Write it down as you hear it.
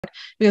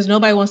because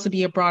nobody wants to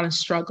be abroad and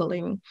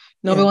struggling.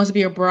 Nobody Yeah. wants to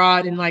be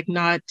abroad and like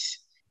not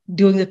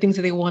doing the things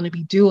that they want to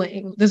be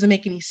doing. It doesn't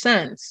make any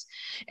sense.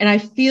 And I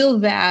feel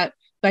that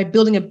by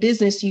building a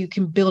business, you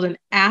can build an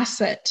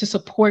asset to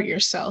support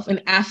yourself, an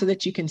asset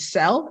that you can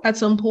sell at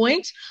some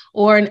point,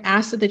 or an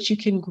asset that you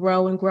can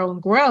grow and grow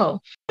and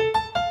grow.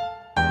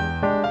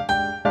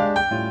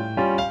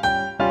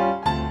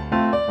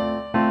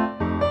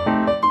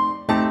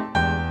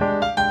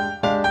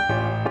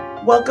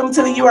 Welcome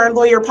to the You Are a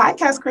Lawyer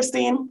podcast,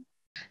 Christine.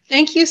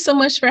 Thank you so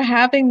much for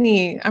having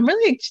me. I'm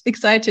really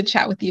excited to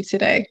chat with you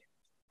today.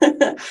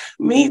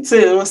 Me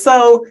too.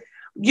 So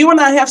you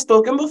and I have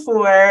spoken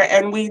before,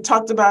 and we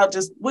talked about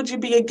just, would you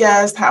be a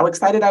guest? How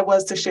excited I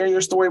was to share your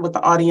story with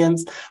the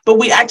audience. But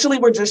we actually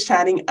were just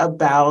chatting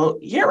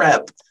about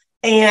Europe.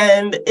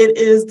 And it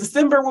is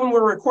December when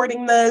we're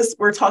recording this.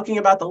 We're talking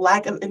about the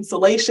lack of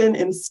insulation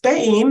in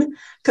Spain,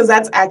 because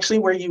that's actually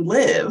where you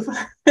live.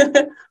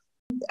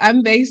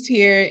 I'm based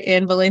here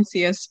in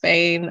Valencia,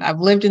 Spain. I've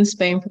lived in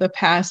Spain for the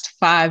past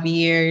 5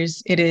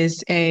 years. It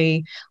is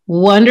a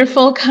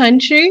wonderful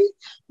country.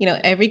 You know,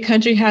 every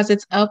country has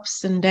its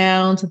ups and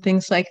downs and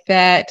things like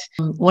that.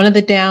 One of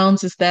the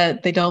downs is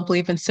that they don't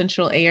believe in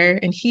central air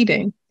and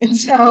heating. And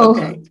so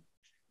Okay.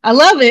 I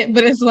love it,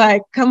 but it's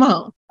like, come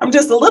on. I'm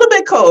just a little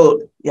bit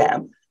cold. Yeah.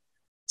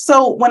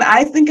 So when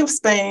I think of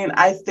Spain,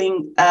 I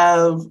think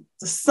of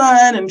the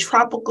sun and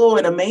tropical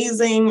and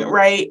amazing,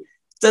 right?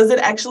 Does it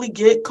actually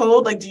get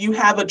cold? Like, do you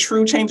have a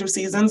true change of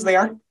seasons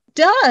there?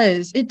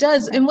 It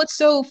does. And what's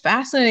so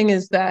fascinating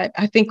is that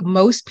I think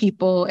most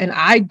people, and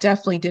I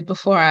definitely did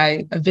before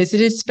I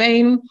visited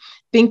Spain,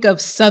 think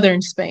of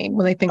southern Spain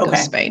when they think of Okay.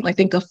 Spain. Like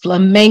think of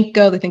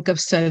flamenco, they think of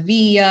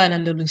Sevilla and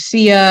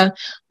Andalusia.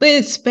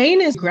 But Spain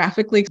is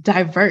graphically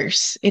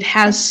diverse. It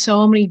has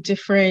so many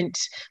different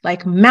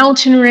like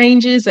mountain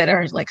ranges that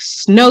are like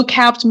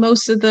snow-capped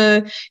most of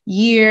the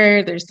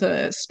year. There's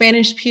the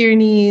Spanish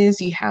Pyrenees.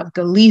 You have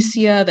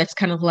Galicia, that's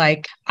kind of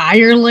like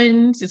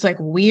Ireland. It's like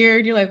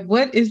weird. You're like,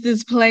 what is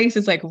this place?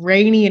 It's like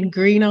rainy and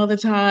green all the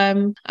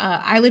time.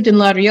 I lived in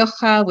La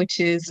Rioja, which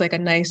is like a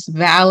nice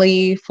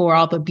valley for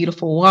all the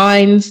beautiful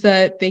wines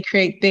that they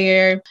create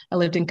there. I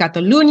lived in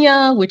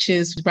Catalonia, which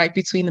is right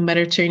between the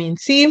Mediterranean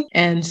Sea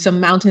and some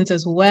mountains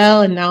as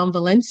well. And now I'm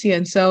Valencia.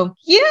 And so,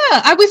 yeah,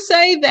 I would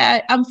say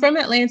that I'm from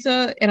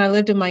Atlanta and I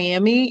lived in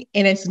Miami,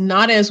 and it's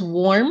not as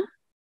warm.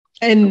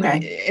 And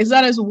Okay. it's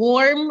not as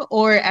warm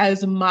or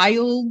as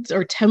mild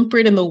or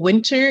temperate in the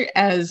winter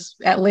as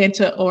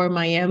Atlanta or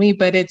Miami,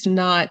 but it's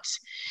not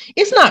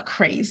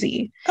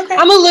crazy. Okay.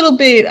 I'm a little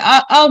bit,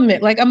 I'll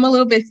admit, like I'm a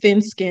little bit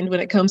thin-skinned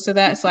when it comes to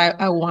that. So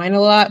I whine a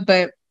lot,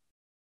 but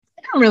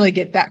I don't really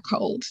get that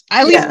cold.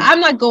 At least Yeah. I'm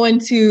not going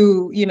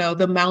to,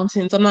 the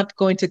mountains. I'm not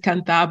going to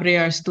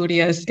Cantabria or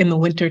Asturias in the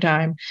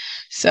wintertime.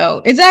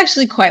 So it's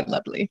actually quite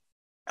lovely.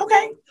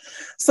 Okay.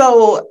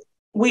 So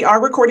we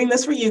are recording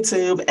this for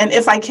YouTube. And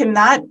if I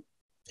cannot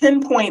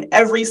pinpoint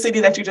every city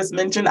that you just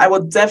mentioned, I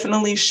will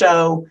definitely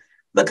show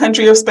the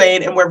country of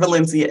Spain and where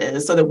Valencia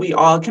is so that we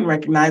all can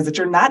recognize that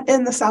you're not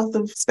in the south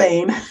of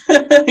Spain.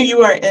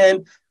 You are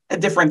in a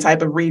different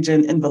type of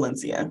region in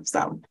Valencia.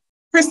 So,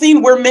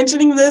 Christine, we're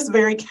mentioning this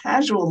very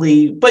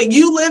casually, but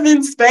you live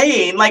in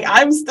Spain. Like,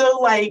 I'm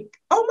still like,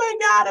 oh my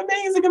God,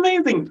 amazing,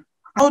 amazing.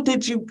 How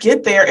did you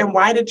get there and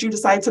why did you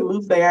decide to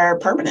move there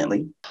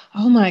permanently?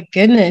 Oh my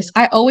goodness.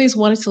 I always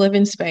wanted to live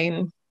in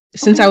Spain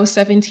since I was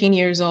 17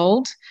 years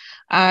old.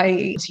 I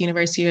went to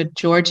University of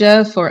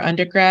Georgia for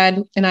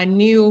undergrad, and I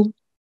knew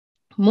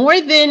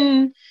more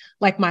than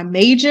like my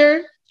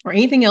major or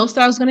anything else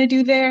that I was going to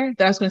do there,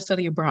 that I was going to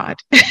study abroad.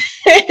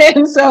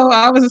 And so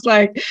I was just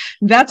like,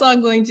 that's all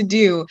I'm going to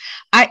do.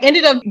 I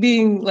ended up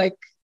being like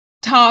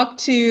talked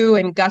to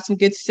and got some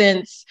good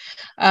sense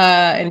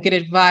and good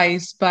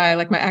advice by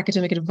like my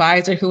academic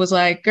advisor, who was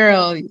like,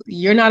 girl,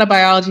 you're not a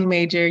biology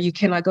major, you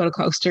cannot go to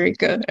Costa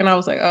Rica. And I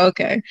was like, oh,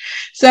 okay.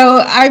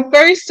 So I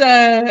first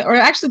or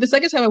actually the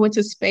second time I went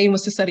to Spain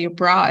was to study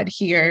abroad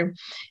here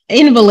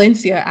in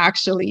Valencia,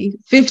 actually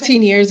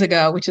 15 years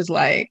ago, which is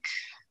like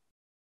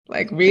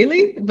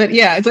really, but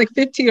yeah, it's like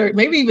 15 or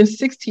maybe even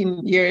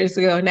 16 years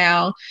ago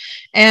now.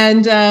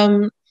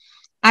 And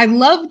I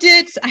loved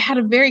it. I had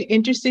a very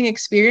interesting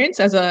experience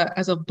as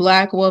a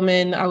Black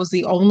woman. I was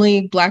the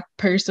only Black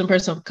person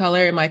of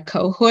color in my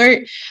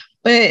cohort,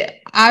 but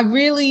I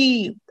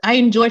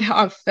enjoyed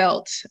how I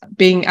felt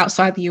being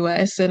outside the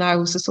US, and I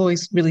was just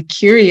always really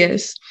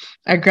curious.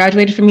 I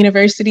graduated from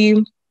university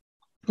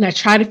and I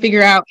tried to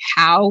figure out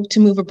how to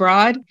move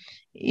abroad.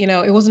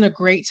 It wasn't a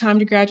great time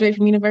to graduate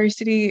from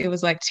university. It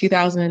was like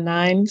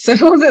 2009. So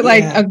it wasn't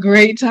like Yeah. a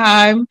great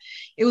time.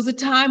 It was a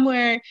time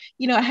where,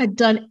 I had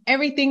done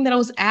everything that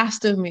was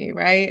asked of me,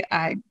 right?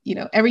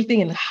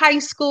 Everything in high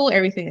school,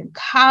 everything in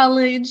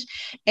college.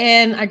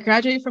 And I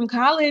graduated from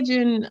college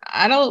and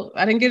I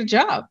didn't get a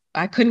job.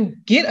 I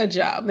couldn't get a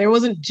job. There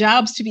wasn't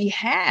jobs to be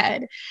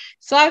had.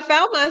 So I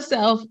found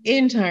myself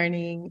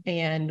interning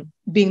and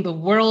being the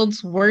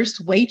world's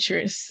worst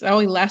waitress. I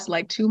only lasted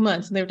like 2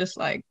 months and they were just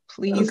like, Oh,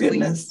 please leave.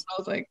 goodness. I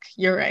was like,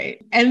 you're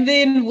right. And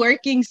then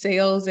working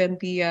sales and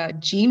the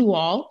Gene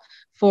Wall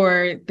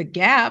for the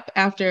gap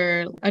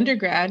after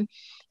undergrad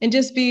and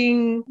just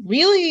being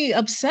really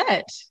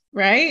upset,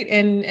 right?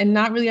 And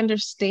not really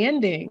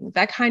understanding.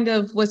 That kind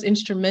of was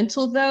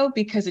instrumental though,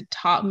 because it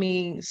taught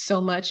me so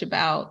much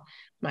about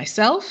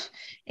myself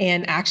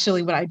and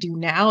actually what I do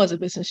now as a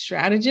business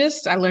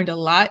strategist. I learned a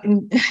lot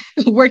in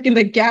working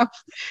the gap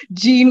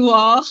gene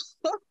wall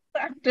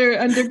after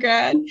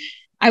undergrad.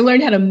 I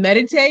learned how to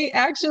meditate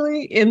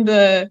actually in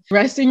the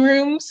dressing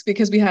rooms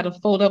because we had to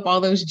fold up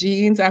all those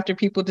jeans after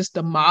people just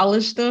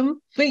demolished them.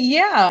 But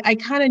yeah, I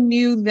kind of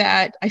knew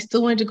that I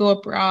still wanted to go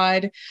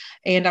abroad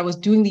and I was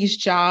doing these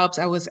jobs.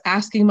 I was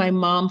asking my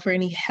mom for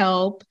any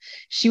help.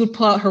 She would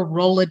pull out her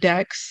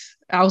Rolodex.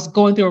 I was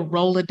going through a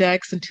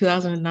Rolodex in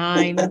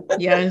 2009.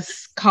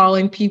 Yes,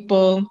 calling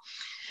people,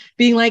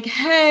 being like,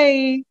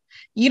 hey,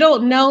 you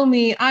don't know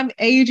me. I'm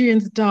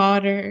Adrian's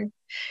daughter.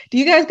 Do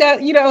you guys got,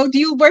 do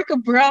you work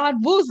abroad?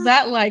 What was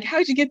that like?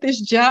 How'd you get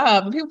this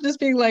job? And people just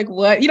being like,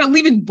 what?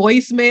 Leaving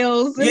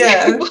voicemails.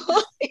 Yeah.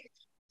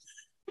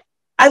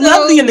 I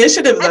love the So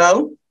initiative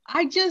though.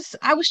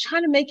 I was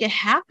trying to make it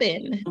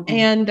happen Mm-hmm.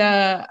 and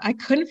I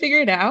couldn't figure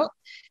it out.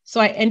 So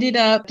I ended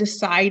up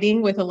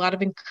deciding with a lot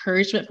of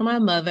encouragement from my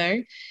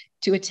mother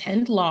to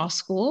attend law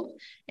school.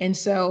 And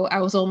so I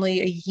was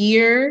only a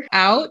year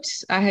out.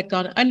 I had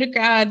gone to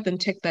undergrad, then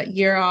took that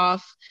year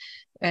off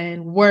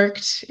and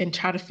worked and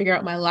tried to figure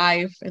out my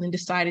life, and then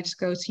decided to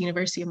go to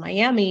University of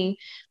Miami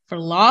for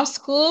law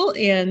school.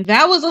 And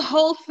that was a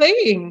whole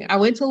thing. I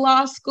went to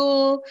law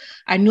school.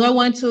 I knew I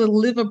wanted to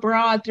live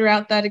abroad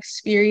throughout that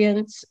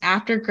experience.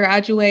 After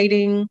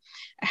graduating,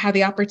 I had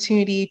the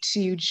opportunity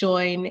to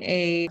join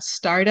a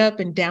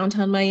startup in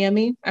downtown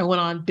Miami. I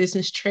went on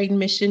business trade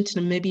mission to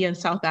Namibia and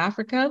South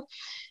Africa.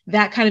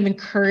 That kind of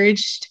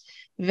encouraged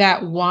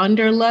that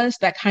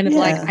wanderlust, that kind of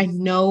like, I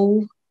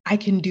know I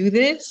can do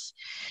this.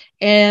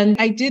 And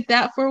I did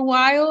that for a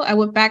while. I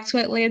went back to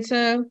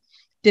Atlanta,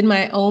 did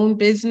my own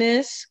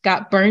business,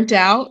 got burnt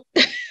out,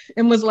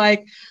 and was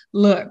like,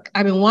 look,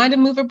 I've been wanting to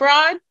move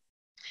abroad.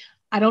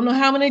 I don't know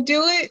how I'm going to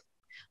do it,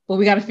 but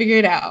we got to figure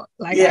it out.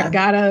 Like,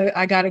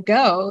 I gotta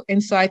go.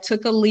 And so I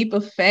took a leap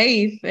of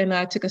faith and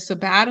I took a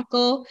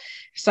sabbatical.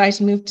 Decided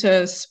to move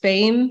to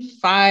Spain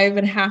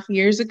 5.5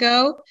 years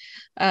ago,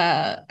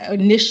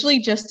 initially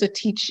just to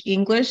teach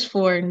English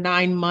for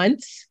 9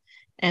 months.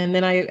 And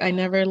then I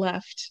never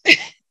left.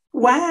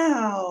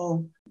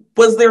 Wow.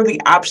 Was there the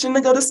option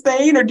to go to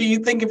Spain, or do you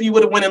think if you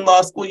would have went in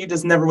law school, you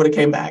just never would have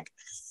came back?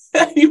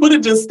 You would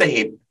have just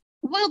stayed.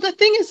 Well, the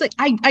thing is, like,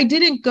 I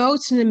didn't go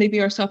to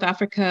Namibia or South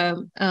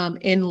Africa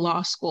in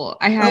law school.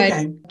 I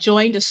had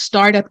joined a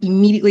startup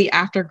immediately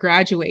after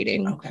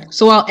graduating. Okay.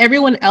 So while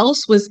everyone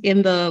else was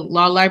in the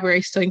law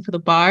library studying for the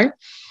bar,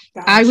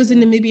 I was in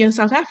Namibia and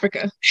South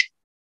Africa.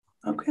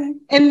 Okay.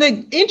 And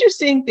the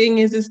interesting thing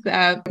is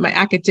that my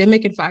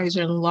academic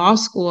advisor in law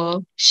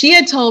school, she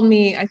had told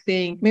me, I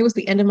think maybe it was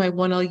the end of my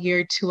 1L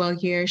year,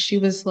 2L year, she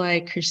was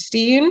like,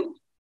 Christine,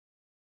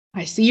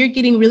 I see you're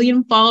getting really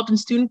involved in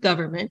student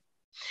government.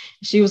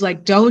 She was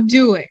like, don't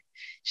do it.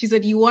 She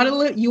said, you want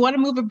to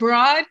move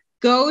abroad?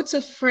 Go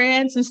to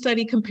France and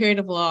study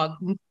comparative law.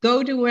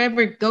 Go to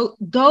wherever,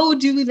 go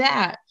do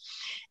that.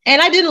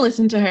 And I didn't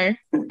listen to her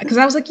because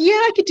I was like, yeah,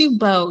 I could do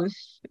both.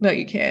 No,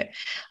 you can't.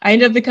 I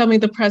ended up becoming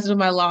the president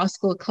of my law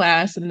school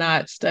class and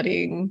not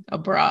studying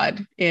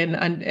abroad in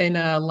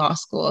law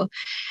school.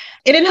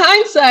 And in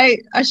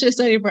hindsight, I should have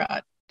studied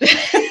abroad.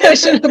 I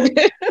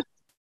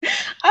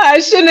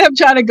shouldn't have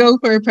tried to go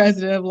for a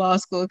president of law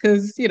school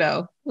because,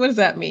 what does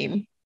that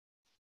mean?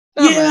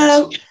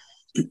 Not much.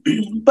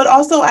 But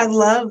also I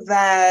love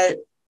that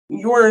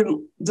your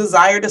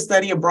desire to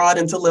study abroad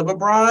and to live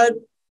abroad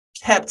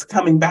kept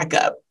coming back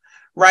up,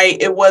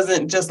 right? It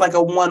wasn't just like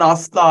a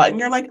one-off thought and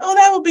you're like, oh,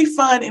 that would be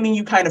fun. And then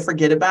you kind of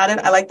forget about it.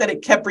 I like that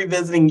it kept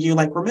revisiting you,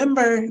 like,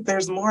 remember,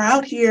 there's more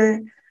out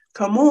here.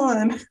 Come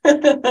on.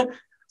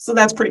 So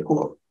that's pretty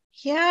cool.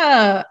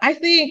 Yeah, I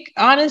think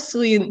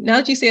honestly, now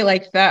that you say it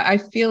like that, I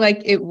feel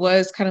like it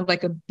was kind of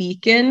like a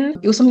beacon.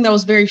 It was something that I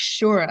was very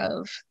sure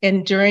of.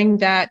 And during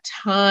that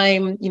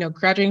time,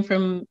 graduating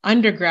from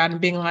undergrad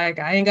and being like,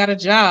 I ain't got a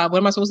job. What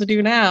am I supposed to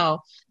do now?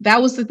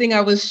 That was the thing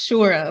I was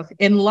sure of.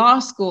 In law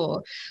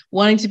school,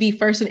 wanting to be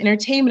first an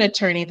entertainment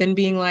attorney, then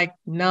being like,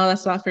 no,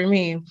 that's not for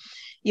me.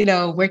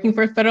 Working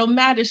for a federal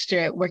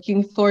magistrate,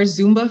 working for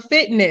Zumba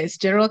Fitness,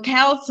 general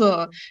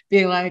counsel,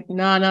 being like,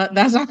 no,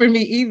 that's not for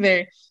me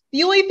either.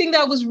 The only thing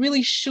that I was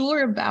really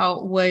sure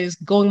about was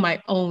going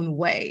my own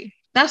way.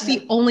 That's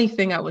the only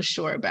thing I was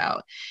sure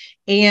about.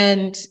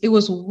 And it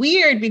was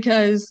weird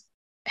because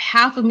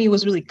half of me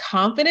was really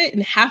confident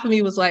and half of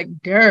me was like,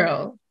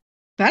 girl,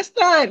 that's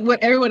not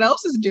what everyone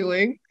else is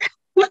doing.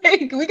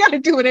 Like, we got to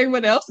do what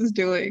everyone else is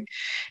doing.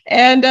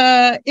 And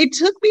it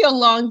took me a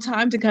long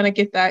time to kind of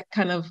get that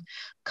kind of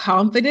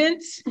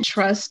confidence,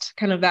 trust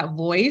kind of that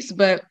voice,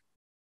 but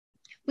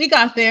we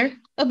got there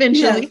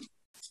eventually.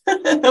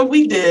 Yeah.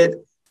 We did.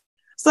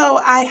 So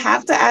I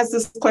have to ask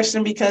this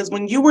question because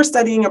when you were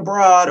studying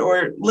abroad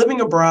or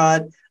living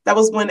abroad, that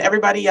was when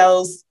everybody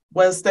else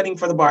was studying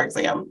for the bar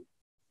exam.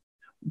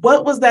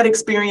 What was that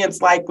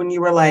experience like when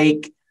you were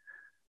like,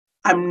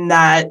 I'm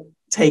not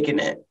taking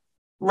it.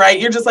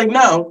 Right? You're just like,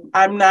 no,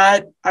 I'm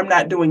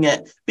not doing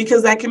it,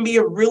 because that can be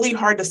a really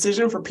hard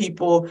decision for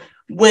people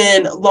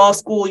when law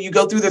school, you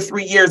go through the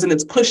 3 years and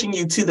it's pushing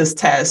you to this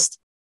test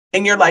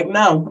and you're like,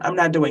 no, I'm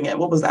not doing it.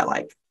 What was that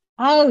like?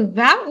 Oh,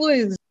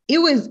 it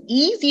was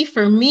easy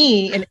for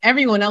me and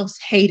everyone else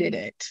hated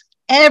it.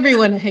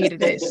 Everyone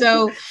hated it.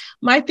 So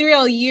my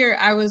 3L year,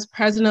 I was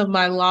president of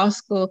my law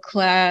school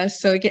class.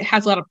 So it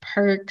has a lot of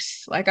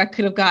perks. Like I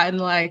could have gotten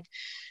like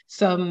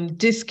some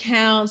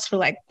discounts for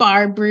like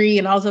Barbary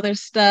and all this other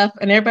stuff.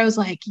 And everybody was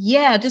like,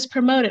 yeah, just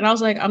promote it. And I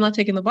was like, I'm not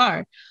taking the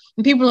bar.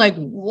 And people were like,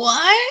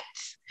 what?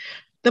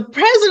 The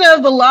president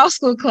of the law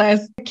school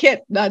class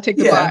can't not take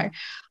the bar.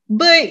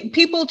 But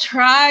people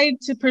tried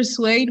to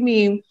persuade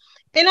me.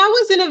 And I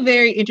was in a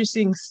very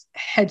interesting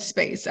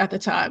headspace at the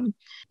time.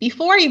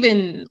 Before I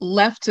even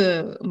left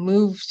to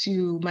move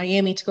to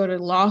Miami to go to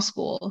law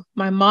school,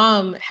 my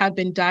mom had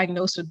been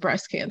diagnosed with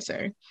breast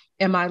cancer.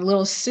 And my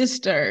little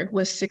sister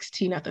was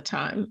 16 at the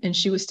time, and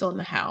she was still in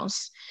the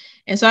house.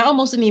 And so I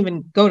almost didn't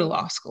even go to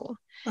law school.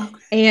 Okay.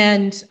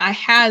 And I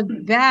had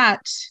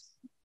that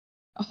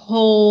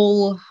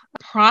whole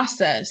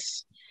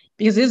process,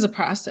 because it is a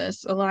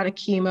process, a lot of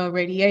chemo,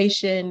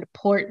 radiation,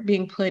 port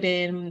being put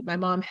in. My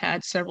mom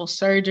had several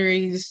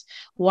surgeries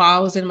while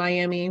I was in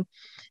Miami.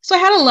 So I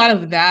had a lot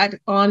of that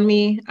on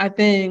me. I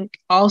think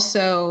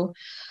also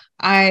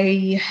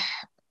I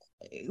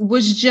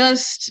was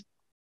just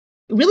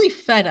really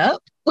fed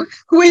up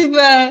with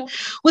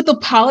the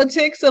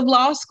politics of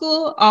law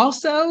school.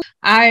 Also,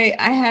 I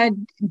had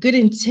good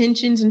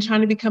intentions in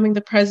trying to becoming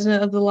the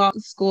president of the law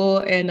school,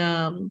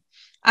 and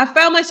I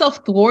found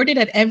myself thwarted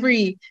at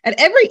every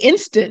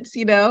instance.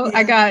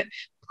 I got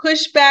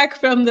pushback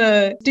from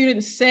the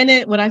student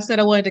senate when I said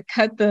I wanted to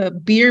cut the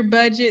beer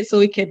budget so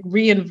we could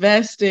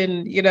reinvest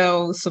in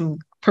some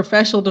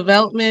professional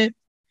development.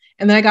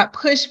 And then I got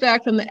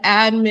pushback from the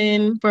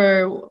admin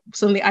for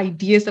some of the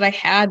ideas that I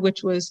had,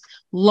 which was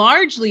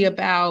largely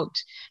about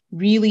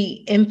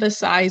really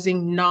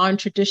emphasizing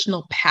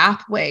non-traditional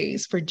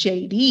pathways for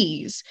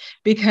JDs,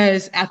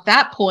 because at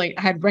that point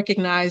I had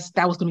recognized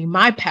that was going to be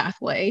my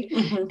pathway.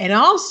 Mm-hmm. And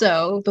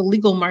also the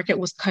legal market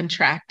was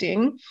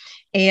contracting.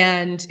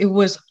 And it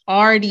was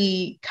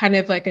already kind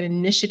of like an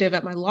initiative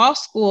at my law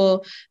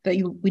school that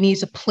we need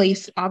to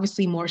place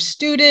obviously more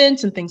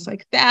students and things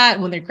like that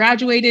when they're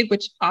graduated,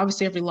 which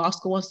obviously every law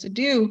school wants to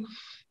do.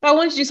 But I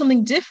wanted to do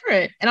something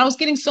different. And I was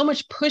getting so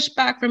much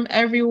pushback from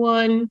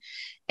everyone.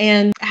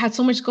 And I had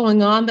so much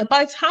going on that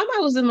by the time I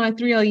was in my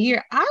 3L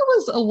year, I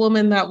was a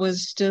woman that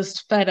was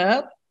just fed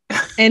up.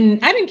 And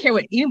I didn't care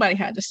what anybody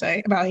had to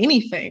say about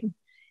anything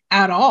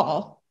at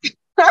all.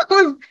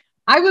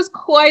 I was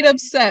quite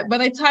upset. By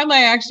the time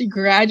I actually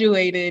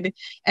graduated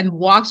and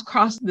walked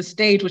across the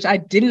stage, which I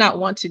did not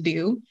want to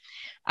do,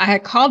 I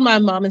had called my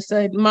mom and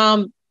said,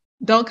 Mom,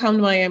 don't come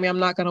to Miami. I'm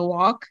not going to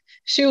walk.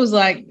 She was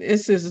like,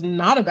 this is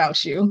not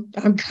about you.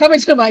 I'm coming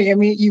to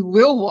Miami. You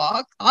will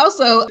walk.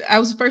 Also, I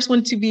was the first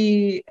one to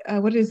be,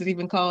 what is it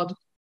even called?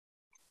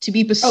 To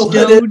be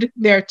bestowed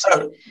there.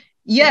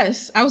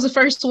 Yes, I was the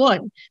first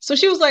one. So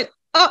she was like,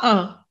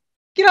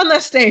 get on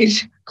that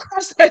stage,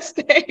 cross that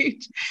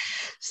stage.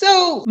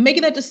 So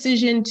making that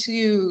decision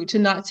to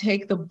not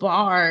take the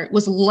bar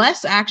was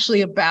less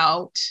actually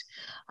about,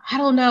 I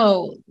don't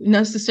know,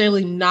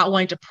 necessarily not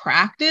wanting to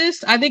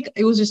practice. I think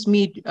it was just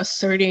me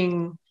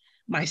asserting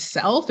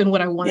myself and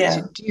what I wanted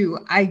to do.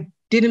 I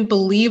didn't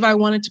believe I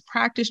wanted to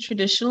practice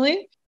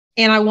traditionally,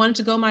 and I wanted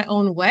to go my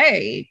own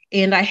way.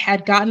 And I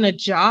had gotten a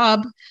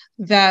job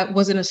that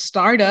was in a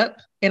startup,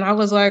 and I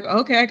was like,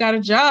 okay, I got a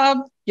job.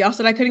 Y'all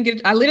said I couldn't get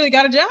it. I literally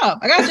got a job.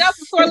 I got a job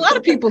before a lot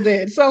of people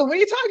did. So what are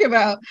you talking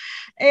about?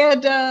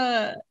 And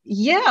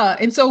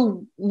and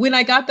so when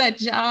I got that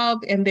job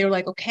and they were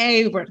like,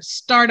 okay, we're in a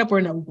startup, we're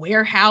in a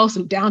warehouse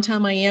in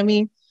downtown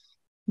Miami.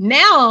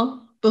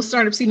 Now the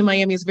startup scene in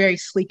Miami is very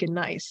sleek and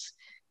nice.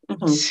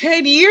 Mm-hmm.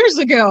 10 years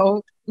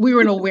ago, we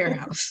were in a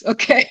warehouse.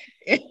 Okay.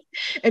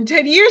 And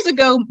 10 years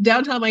ago,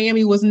 downtown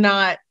Miami was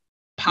not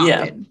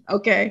popping. Yeah.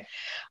 Okay.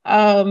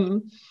 I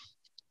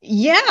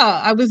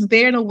was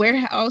there in a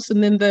warehouse,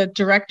 and then the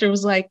director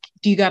was like,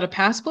 do you got a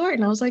passport?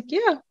 And I was like,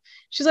 yeah.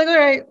 She's like, all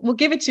right, well,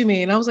 give it to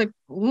me. And I was like,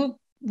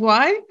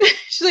 why?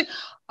 She's like,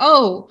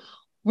 oh,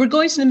 we're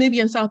going to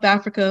Namibia and South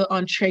Africa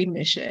on trade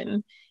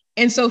mission.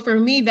 And so for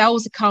me, that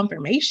was a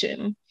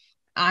confirmation.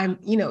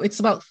 It's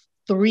about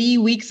 3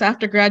 weeks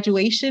after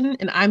graduation,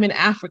 and I'm in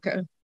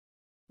Africa.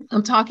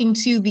 I'm talking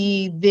to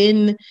the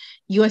then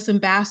U.S.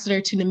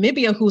 ambassador to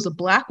Namibia, who was a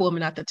Black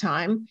woman at the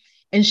time.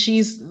 And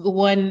she's the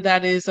one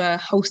that is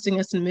hosting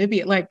us in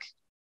Namibia. Like,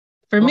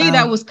 for me,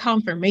 that was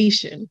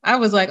confirmation. I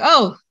was like,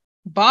 oh,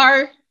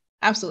 bar?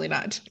 Absolutely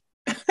not.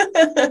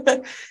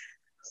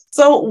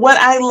 So what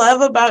I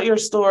love about your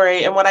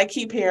story and what I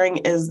keep hearing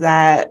is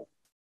that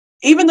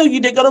even though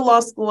you did go to law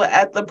school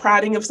at the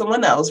prodding of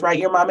someone else, right?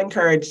 Your mom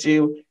encouraged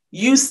you.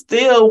 You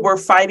still were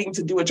fighting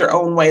to do it your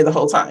own way the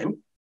whole time.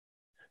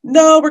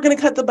 No, we're going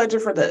to cut the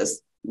budget for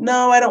this.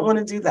 No, I don't want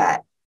to do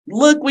that.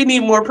 Look, we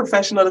need more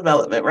professional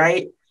development,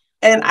 right?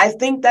 And I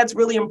think that's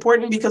really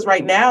important because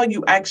right now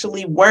you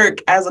actually work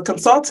as a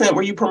consultant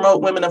where you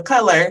promote women of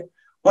color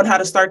on how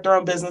to start their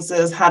own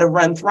businesses, how to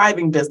run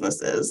thriving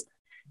businesses.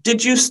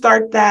 Did you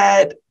start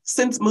that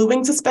since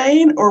moving to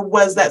Spain, or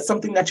was that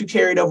something that you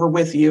carried over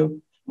with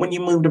you when you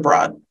moved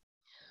abroad?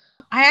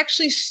 I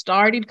actually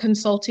started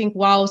consulting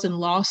while I was in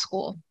law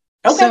school.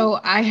 Okay. So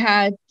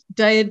I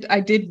did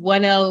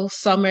 1L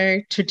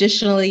summer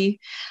traditionally,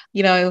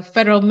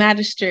 federal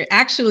magistrate.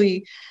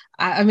 Actually,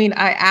 I mean,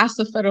 I asked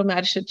the federal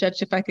magistrate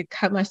judge if I could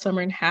cut my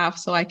summer in half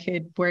so I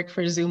could work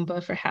for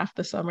Zumba for half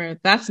the summer.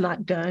 That's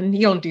not done.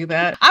 You don't do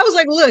that. I was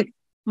like, look,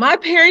 my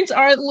parents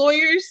aren't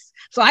lawyers,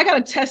 so I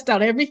got to test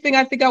out everything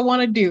I think I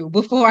want to do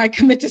before I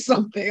commit to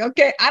something.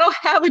 Okay. I don't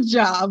have a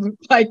job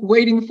like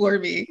waiting for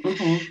me.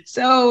 Mm-hmm.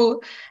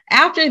 So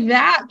after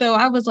that, though,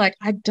 I was like,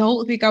 I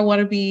don't think I want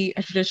to be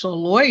a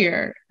traditional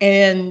lawyer.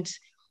 And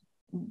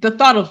the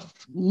thought of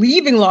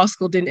leaving law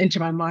school didn't enter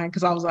my mind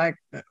because I was like,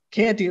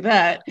 can't do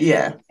that.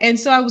 Yeah. And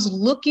so I was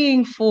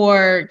looking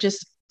for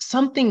just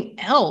something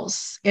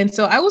else. And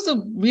so I was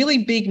a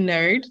really big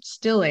nerd,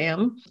 still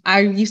am.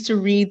 I used to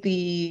read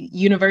the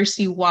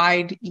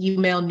university-wide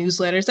email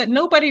newsletters that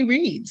nobody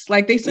reads.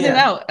 Like they send it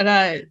out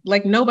and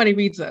nobody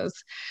reads those.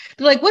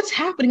 They're like, what's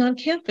happening on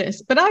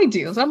campus? But I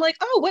do. So I'm like,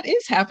 oh, what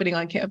is happening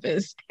on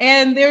campus?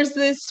 And there's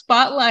this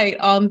spotlight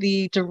on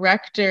the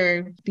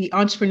director, the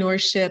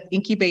entrepreneurship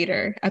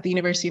incubator at the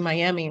University of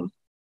Miami.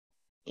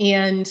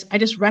 And I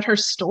just read her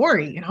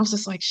story and I was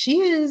just like, she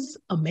is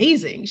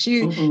amazing.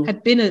 She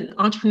had been an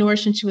entrepreneur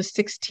since she was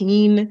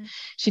 16.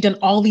 She'd done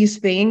all these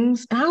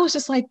things. And I was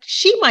just like,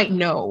 she might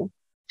know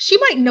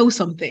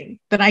something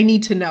that I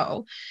need to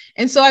know.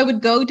 And so I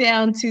would go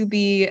down to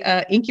the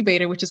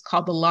incubator, which is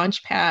called the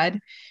Launch Pad.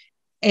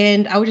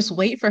 And I would just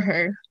wait for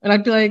her. And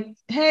I'd be like,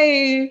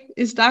 hey,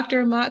 is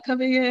Dr. Amat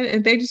coming in?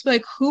 And they'd just be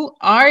like, who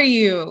are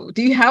you?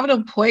 Do you have an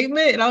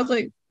appointment? And I was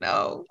like,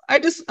 no,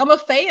 I'm a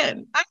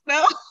fan. I don't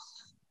know.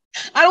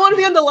 I don't want to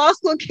be on the law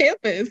school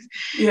campus.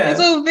 Yeah. And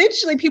so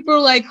eventually people were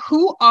like,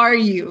 who are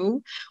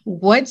you?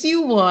 What do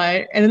you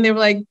want? And then they were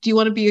like, do you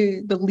want to be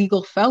the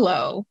legal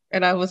fellow?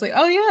 And I was like,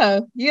 oh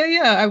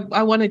yeah.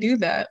 I want to do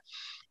that.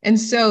 And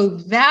so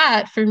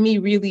that for me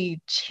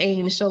really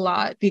changed a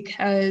lot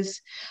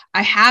because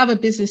I have a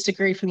business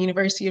degree from the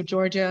University of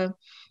Georgia.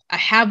 I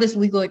have this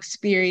legal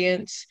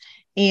experience,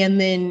 and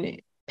then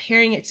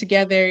pairing it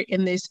together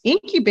in this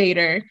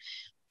incubator,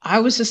 I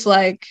was just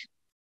like,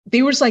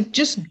 they were just like,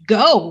 just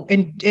go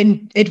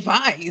and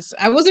advise.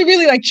 I wasn't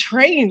really like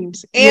trained.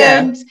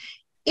 And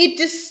it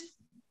just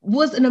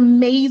was an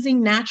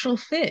amazing natural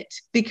fit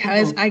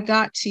because I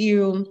got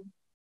to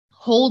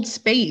hold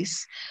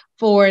space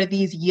for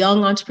these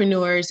young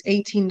entrepreneurs,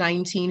 18,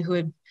 19, who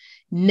had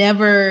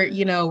never,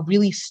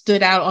 really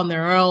stood out on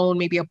their own,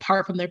 maybe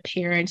apart from their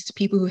parents, to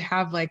people who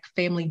have like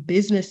family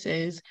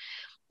businesses.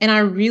 And I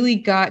really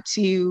got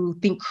to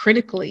think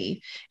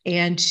critically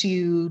and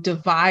to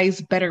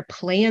devise better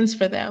plans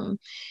for them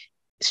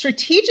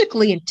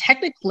strategically and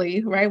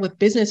technically, right, with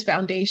business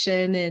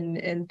foundation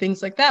and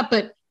things like that,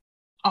 but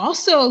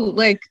also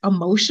like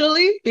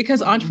emotionally,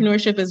 because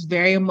entrepreneurship is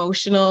very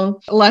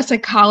emotional, a lot of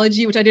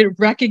psychology, which I didn't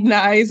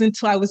recognize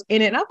until I was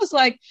in it. And I was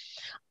like,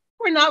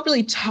 we're not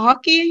really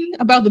talking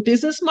about the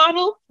business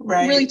model,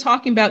 right? We're really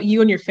talking about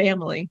you and your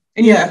family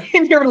and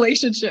your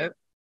relationship.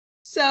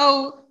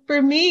 So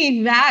for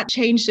me, that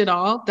changed it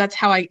all. That's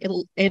how I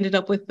ended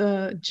up with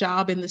the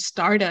job in the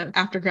startup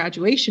after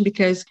graduation,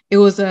 because it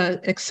was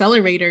an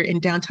accelerator in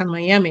downtown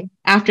Miami.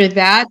 After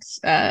that,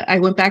 I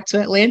went back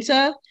to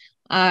Atlanta.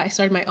 I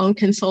started my own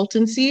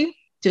consultancy,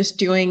 just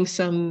doing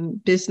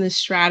some business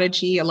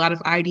strategy, a lot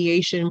of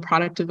ideation,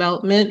 product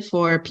development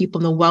for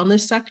people in the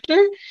wellness sector.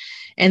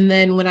 And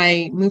then when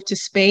I moved to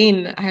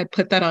Spain, I had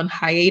put that on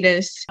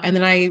hiatus, and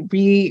then I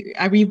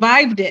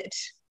revived it.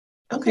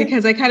 Okay.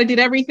 Because I kind of did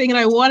everything that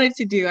I wanted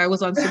to do. I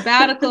was on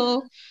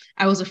sabbatical.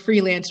 I was a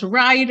freelance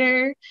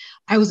writer.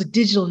 I was a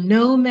digital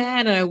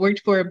nomad, and I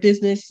worked for a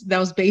business that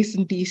was based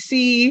in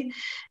DC.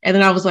 And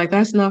then I was like,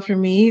 that's not for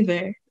me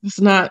either. It's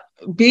not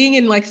being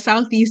in like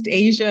Southeast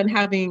Asia and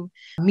having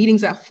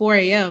meetings at 4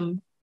 a.m.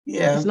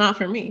 Yeah. It's not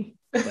for me.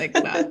 Like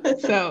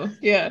that. So,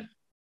 yeah.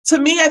 To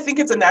me, I think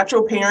it's a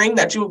natural pairing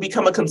that you will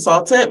become a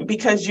consultant,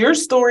 because your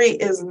story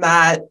is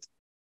not,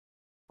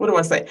 what do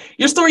I say?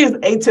 Your story is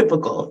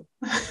atypical.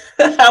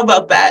 How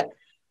about that?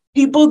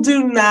 People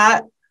do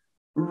not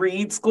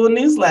read school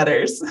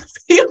newsletters.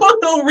 People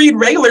don't read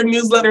regular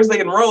newsletters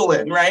they enroll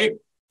in, right?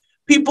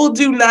 People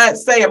do not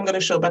say, I'm going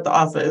to show up at the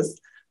office.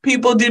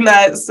 People do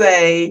not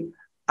say,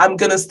 I'm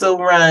going to still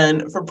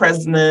run for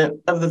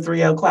president of the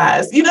 3L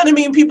class. You know what I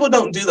mean? People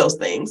don't do those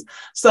things.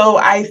 So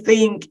I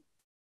think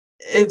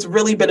it's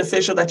really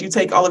beneficial that you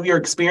take all of your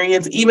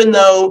experience, even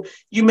though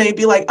you may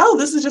be like, oh,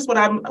 this is just what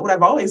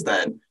I've always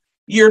done.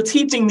 You're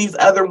teaching these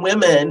other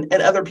women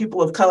and other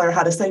people of color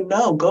how to say,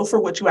 no, go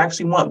for what you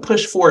actually want.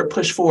 Push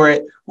for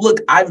it. Look,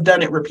 I've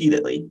done it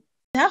repeatedly.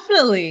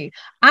 Definitely.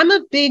 I'm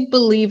a big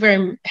believer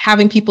in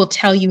having people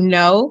tell you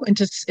no and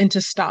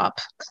to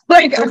stop.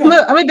 Like, okay.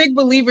 I'm a big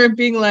believer in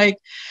being like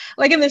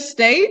in the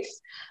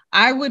States,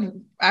 I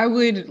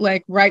would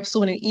like write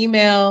someone an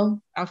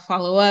email. I'll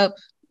follow up.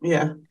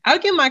 Yeah. I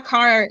would get in my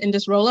car and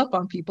just roll up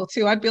on people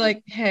too. I'd be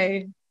like,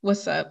 "Hey,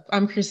 what's up?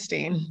 I'm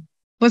Christine.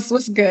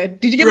 What's good?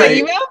 Did you get my Right.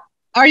 email?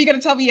 Are you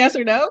gonna tell me yes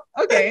or no?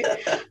 Okay."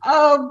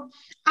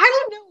 I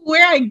don't know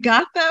where I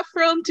got that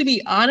from, to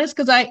be honest,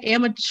 because I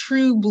am a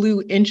true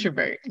blue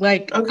introvert.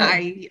 Like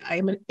Okay.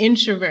 I'm an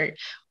introvert,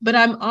 but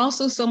I'm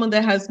also someone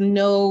that has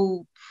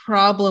no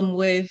problem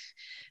with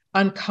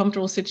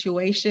uncomfortable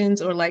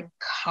situations or like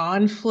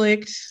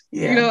conflict.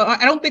 You Yeah. know,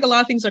 I don't think a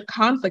lot of things are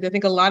conflict. I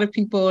think a lot of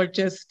people are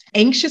just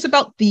anxious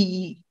about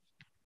the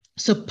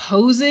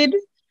supposed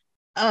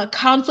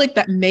conflict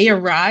that may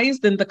arise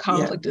than the Yeah.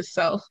 conflict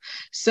itself.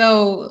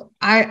 So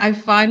I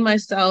find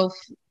myself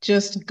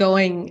just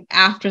going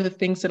after the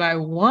things that I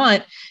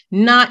want,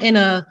 not in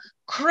a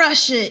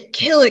crush it,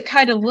 kill it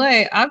kind of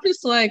way. I'm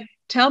just like,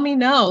 tell me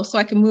no so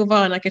I can move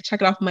on. I can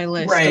check it off my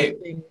list of Right.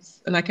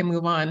 things and I can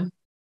move on.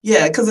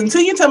 Yeah, because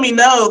until you tell me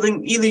no,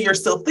 then either you're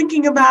still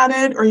thinking about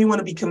it or you want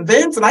to be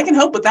convinced, and I can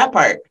help with that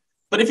part.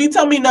 But if you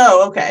tell me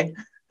no, okay.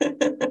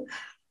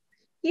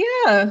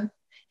 Yeah.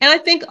 And I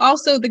think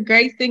also the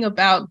great thing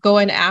about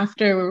going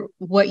after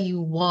what you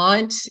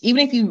want,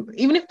 even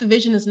if the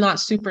vision is not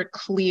super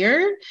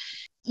clear,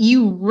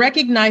 you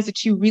recognize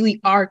that you really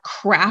are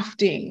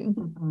crafting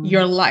Mhm.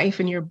 your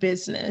life and your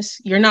business.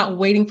 You're not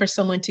waiting for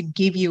someone to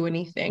give you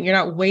anything. You're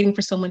not waiting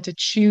for someone to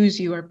choose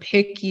you or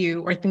pick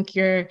you or think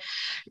you're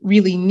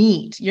really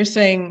neat. You're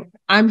saying,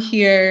 I'm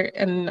here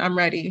and I'm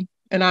ready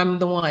and I'm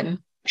the one.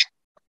 Give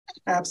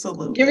it to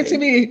Absolutely.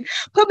 me.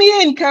 Put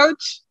me in,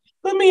 coach.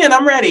 Put me in.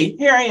 I'm ready.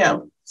 Here I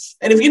am.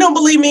 And if you don't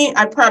believe me,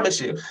 I promise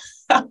you,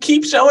 I'll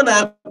keep showing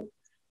up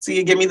till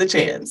you give me the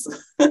chance.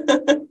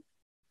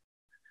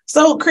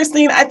 So,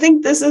 Christine, I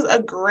think this is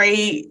a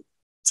great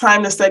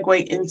time to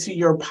segue into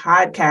your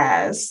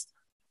podcast,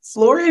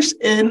 Flourish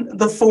in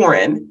the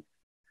Foreign.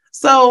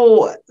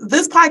 So,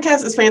 this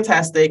podcast is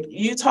fantastic.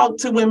 You talk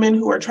to women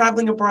who are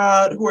traveling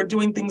abroad, who are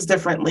doing things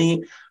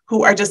differently,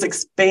 who are just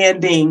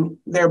expanding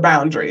their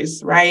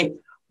boundaries, right?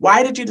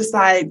 Why did you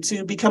decide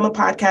to become a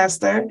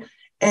podcaster?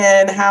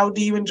 And how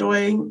do you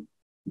enjoy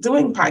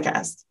doing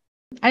podcasts?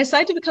 I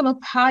decided to become a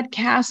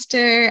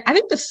podcaster. I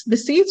think the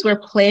seeds were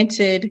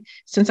planted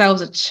since I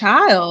was a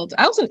child.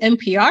 I was an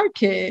NPR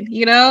kid,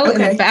 you know, in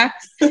the Okay. back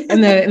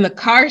in the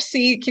car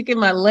seat, kicking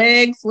my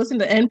legs, listening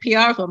to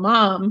NPR for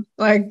mom.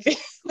 Like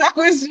that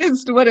was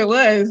just what it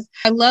was.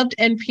 I loved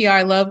NPR.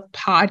 I loved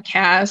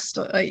podcasts,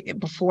 like,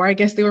 before I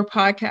guess they were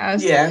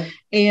podcasts. Yeah.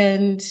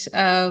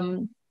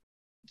 And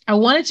I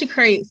wanted to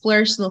create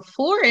Flourish in the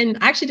Floor, and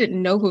I actually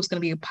didn't know who was going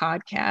to be a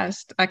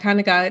podcast. I kind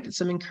of got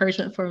some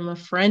encouragement from a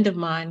friend of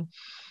mine.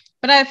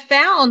 But I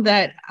found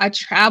that I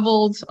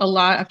traveled a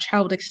lot. I've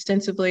traveled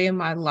extensively in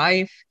my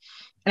life.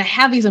 And I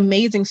have these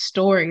amazing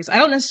stories. I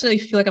don't necessarily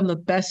feel like I'm the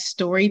best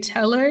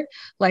storyteller,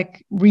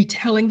 like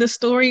retelling the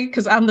story,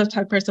 because I'm the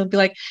type of person to be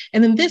like,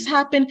 and then this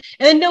happened.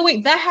 And then, no,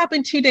 wait, that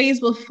happened 2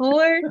 days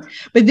before.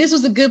 But this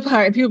was a good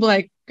part. And people are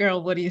like,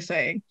 girl, what are you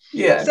saying?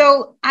 Yeah.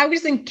 So I would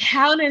just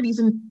encounter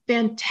these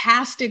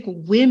fantastic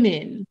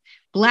women,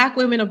 Black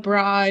women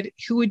abroad,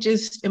 who would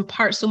just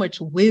impart so much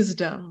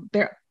wisdom.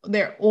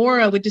 Their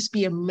aura would just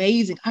be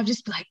amazing. I'd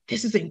just be like,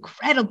 this is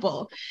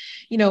incredible.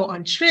 You know,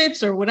 on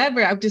trips or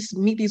whatever, I would just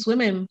meet these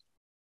women.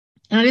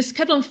 And I just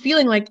kept on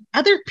feeling like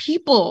other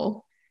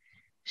people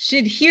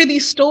should hear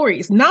these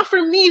stories. Not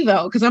for me,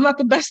 though, because I'm not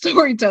the best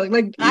storyteller.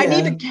 Like, I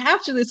need Yeah. to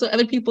capture this so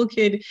other people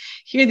could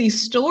hear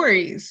these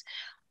stories.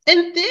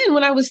 And then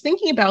when I was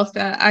thinking about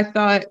that, I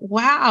thought,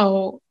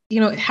 wow, you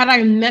know, had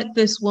I met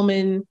this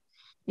woman,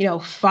 you know,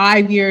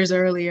 5 years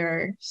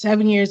earlier,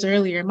 7 years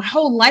earlier, my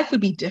whole life would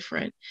be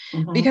different.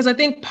 Mm-hmm. Because I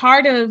think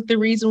part of the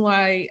reason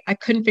why I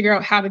couldn't figure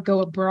out how to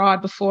go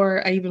abroad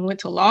before I even went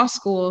to law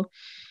school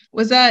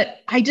was that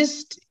I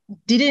just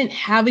didn't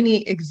have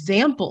any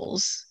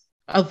examples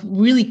of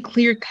really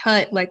clear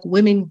cut, like Black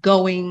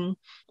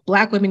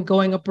women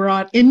going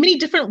abroad in many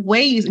different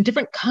ways in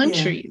different Yeah.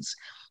 countries.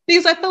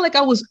 Because I felt like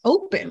I was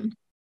open.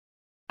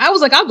 I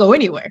was like, I'll go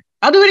anywhere.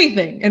 I'll do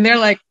anything. And they're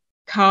like,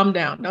 calm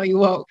down. No, you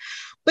won't.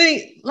 But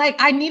like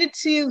I needed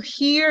to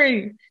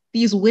hear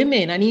these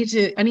women. I need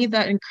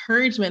that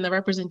encouragement, the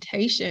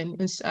representation.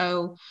 And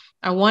so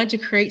I wanted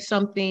to create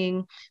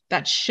something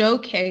that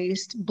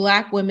showcased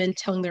Black women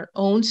telling their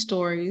own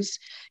stories,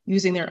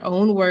 using their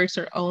own words,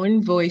 their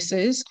own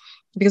voices,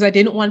 because I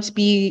didn't want to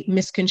be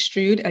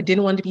misconstrued. I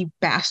didn't want to be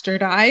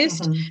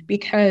bastardized, Mm-hmm.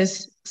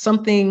 because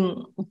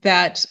something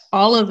that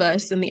all of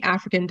us in the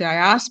African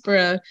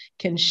diaspora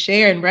can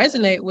share and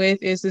resonate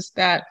with is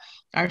that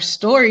our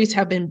stories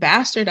have been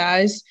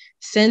bastardized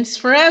since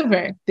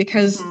forever,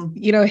 because Mm-hmm.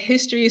 you know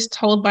history is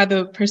told by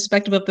the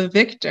perspective of the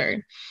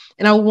victor.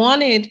 And I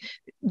wanted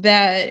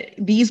that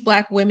these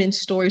Black women's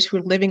stories who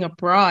are living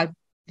abroad,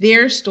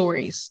 their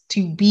stories,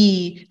 to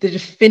be the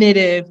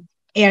definitive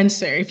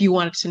answer if you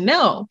wanted to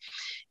know,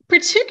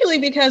 particularly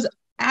because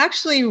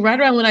actually right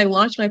around when I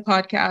launched my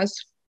podcast,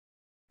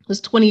 It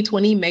was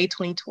 2020, May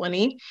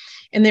 2020.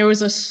 And there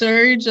was a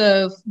surge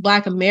of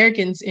Black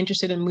Americans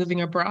interested in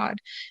moving abroad.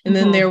 And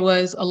then there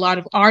was a lot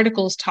of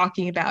articles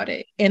talking about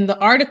it. And the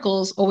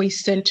articles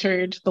always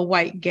centered the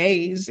white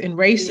gaze and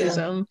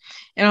racism.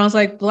 Yeah. And I was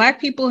like,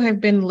 Black people have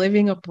been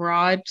living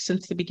abroad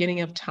since the beginning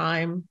of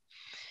time,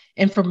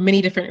 and for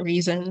many different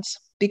reasons.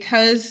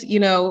 Because, you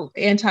know,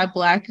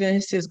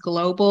 anti-Blackness is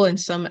global in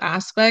some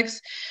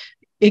aspects,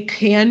 it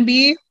can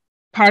be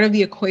part of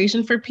the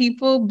equation for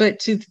people, but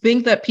to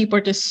think that people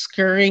are just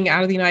scurrying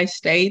out of the United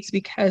States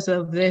because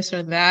of this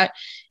or that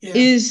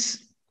is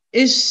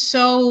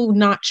so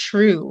not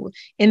true.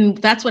 And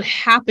that's what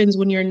happens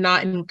when you're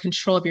not in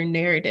control of your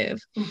narrative.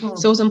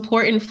 So it's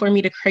important for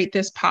me to create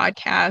this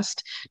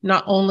podcast,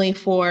 not only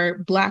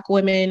for Black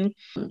women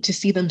to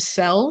see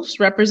themselves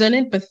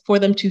represented, but for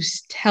them to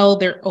tell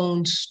their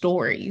own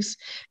stories.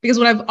 Because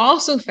what I've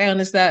also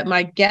found is that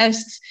my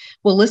guests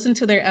will listen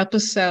to their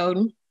episode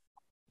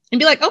and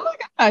be like, oh my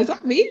God, is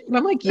that me? And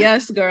I'm like,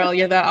 yes, girl,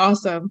 you're that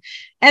awesome.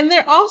 And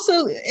it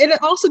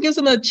also gives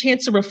them a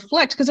chance to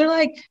reflect, because they're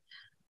like,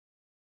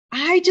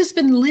 I just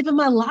been living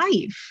my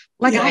life.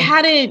 Like I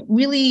hadn't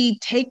really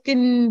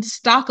taken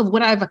stock of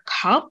what I've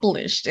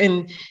accomplished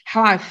and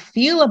how I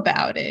feel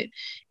about it.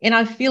 And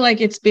I feel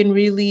like it's been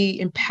really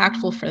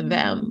impactful for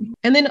them.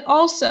 And then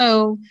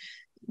also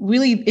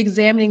really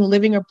examining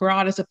living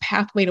abroad as a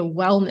pathway to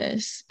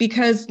wellness,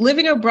 because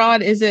living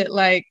abroad isn't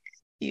like,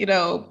 you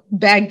know,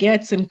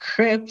 baguettes and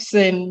crepes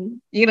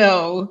and, you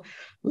know,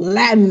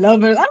 Latin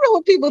lovers. I don't know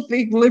what people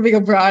think living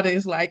abroad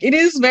is like. It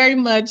is very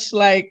much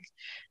like,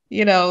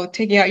 you know,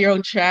 taking out your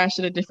own trash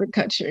in a different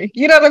country.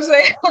 You know what I'm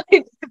saying?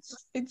 Like,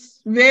 it's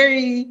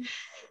very,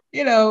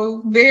 you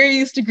know,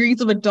 various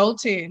degrees of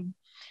adulting.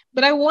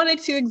 But I wanted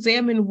to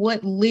examine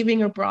what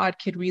living abroad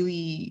could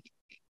really,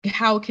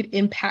 how it could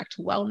impact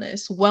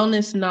wellness.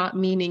 Wellness not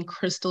meaning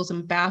crystals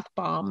and bath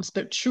bombs,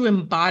 but true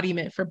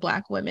embodiment for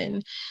Black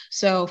women.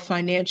 So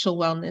financial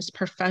wellness,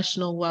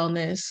 professional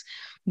wellness,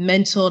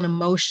 mental and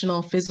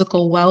emotional,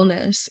 physical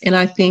wellness. And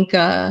I think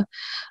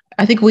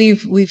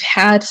we've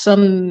had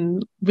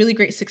some really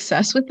great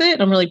success with it.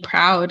 I'm really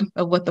proud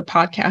of what the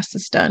podcast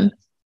has done.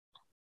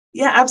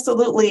 Yeah,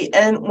 absolutely.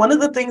 And one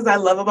of the things I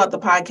love about the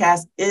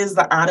podcast is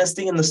the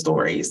honesty and the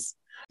stories.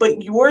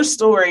 But your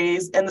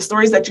stories and the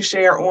stories that you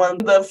share on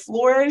the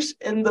Flourish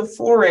in the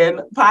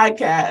Foreign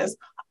podcast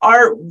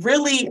are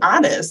really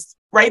honest,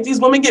 right? These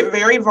women get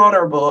very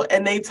vulnerable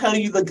and they tell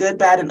you the good,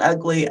 bad, and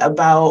ugly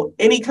about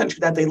any country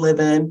that they live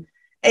in.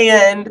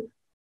 And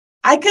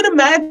I could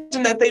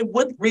imagine that they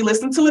would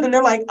re-listen to it and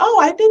they're like, oh,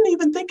 I didn't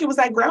even think it was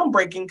that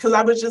groundbreaking,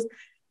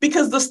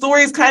 because the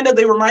stories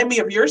they remind me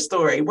of your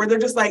story, where they're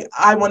just like,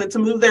 I wanted to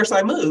move there, so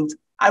I moved.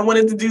 I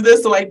wanted to do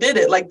this, so I did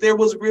it. Like there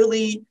was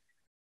really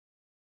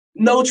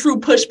no true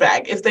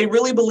pushback. If they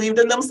really believed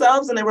in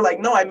themselves and they were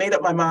like, no, I made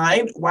up my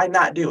mind, why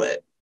not do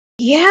it?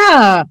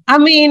 Yeah. I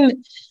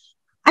mean,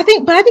 I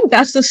think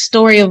that's the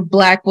story of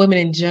Black women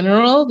in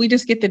general. We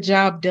just get the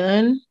job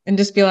done and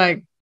just be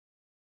like,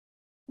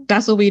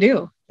 that's what we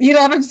do. You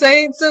know what I'm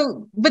saying?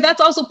 So, but that's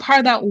also part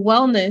of that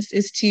wellness,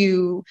 is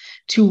to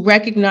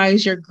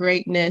recognize your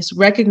greatness,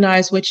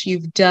 recognize what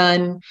you've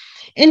done,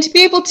 and to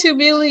be able to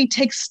really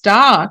take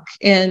stock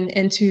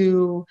and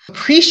to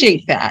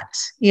appreciate that,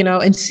 you know,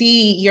 and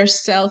see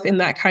yourself in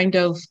that kind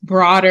of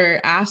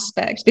broader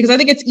aspect. Because I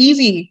think it's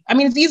easy. I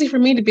mean, it's easy for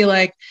me to be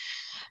like,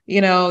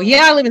 you know,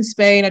 yeah, I live in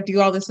Spain, I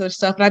do all this other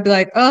stuff, and I'd be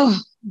like, oh,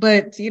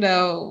 but you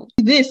know,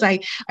 I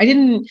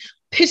didn't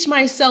pitch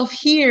myself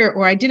here,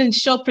 or I didn't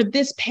show up for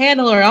this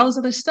panel, or all this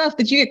other stuff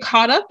that you get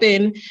caught up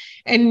in.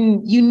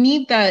 And you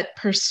need that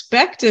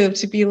perspective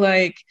to be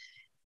like,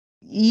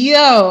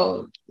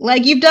 yo,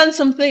 like you've done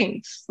some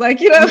things, like,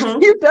 you know,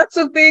 you've done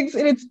some things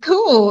and it's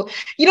cool.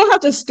 You don't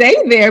have to stay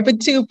there, but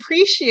to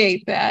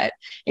appreciate that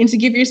and to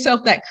give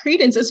yourself that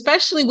credence,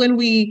 especially when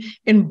we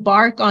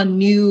embark on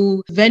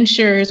new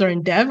ventures or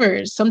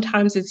endeavors.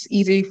 Sometimes it's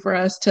easy for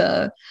us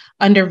to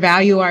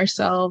undervalue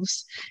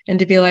ourselves and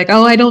to be like,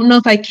 oh, I don't know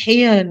if I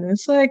can.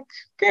 It's like,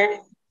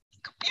 girl,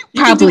 you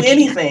can do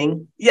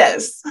anything.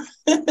 Yes.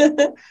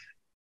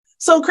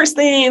 So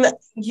Christine,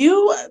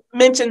 you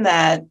mentioned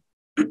that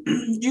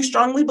you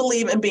strongly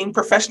believe in being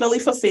professionally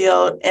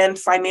fulfilled and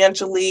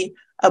financially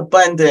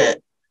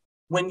abundant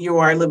when you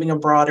are living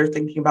abroad or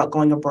thinking about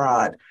going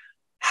abroad.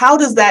 How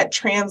does that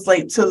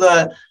translate to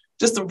the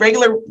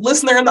regular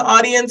listener in the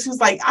audience who's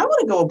like, I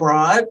want to go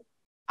abroad.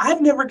 I've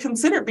never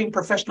considered being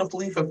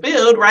professionally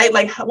fulfilled, right?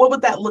 Like, what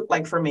would that look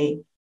like for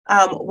me?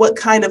 What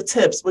kind of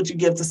tips would you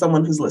give to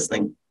someone who's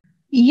listening?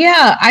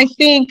 Yeah, I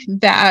think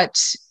that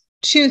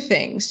two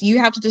things. You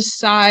have to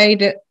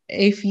decide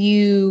if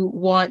you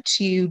want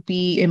to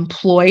be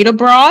employed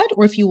abroad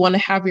or if you want to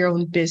have your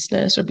own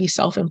business or be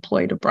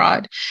self-employed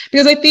abroad.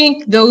 Because I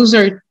think those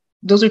are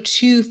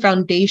two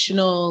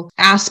foundational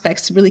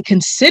aspects to really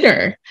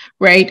consider,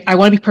 right? I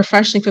want to be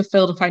professionally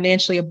fulfilled and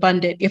financially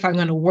abundant if I'm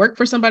going to work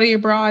for somebody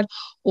abroad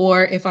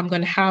or if I'm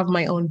going to have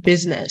my own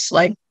business,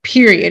 like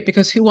period,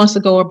 because who wants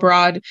to go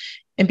abroad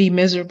and be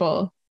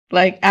miserable?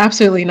 Like,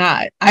 absolutely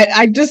not.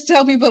 I just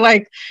tell people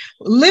like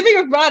living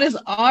abroad is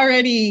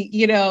already,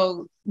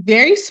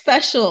 very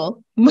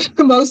special most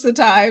of the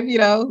time,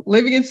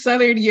 living in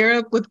Southern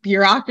Europe with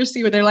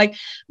bureaucracy where they're like,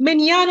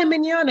 manana,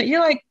 manana. You're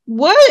like,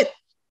 what?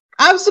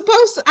 I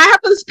have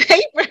this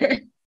paper.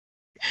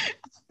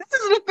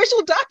 This is an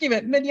official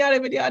document, manana,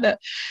 manana.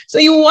 So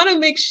you want to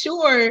make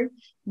sure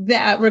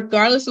that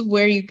regardless of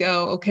where you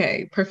go,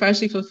 okay,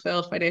 professionally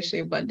fulfilled,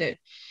 financially abundant.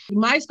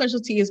 My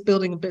specialty is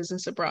building a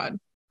business abroad.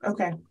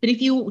 Okay. But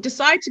if you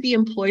decide to be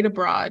employed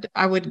abroad,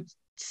 I would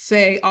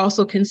say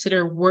also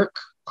consider work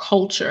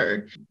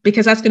culture,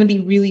 because that's going to be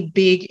really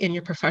big in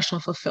your professional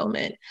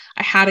fulfillment.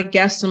 I had a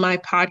guest on my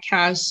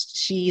podcast.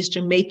 She's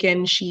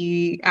Jamaican.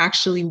 She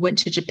actually went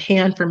to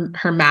Japan for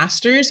her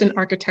master's in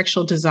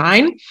architectural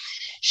design.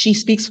 She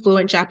speaks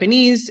fluent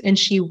Japanese and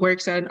she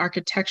works at an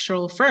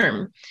architectural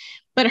firm.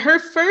 But her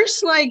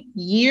first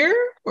year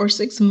or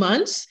 6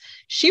 months,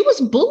 she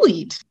was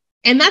bullied.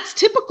 And that's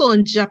typical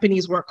in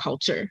Japanese work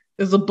culture.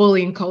 There's a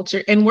bullying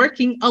culture and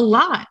working a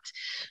lot.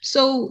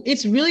 So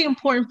it's really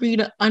important for you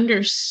to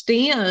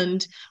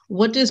understand,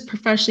 what does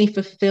professionally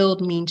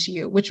fulfilled mean to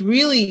you, which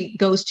really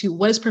goes to,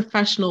 what does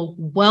professional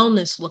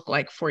wellness look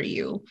like for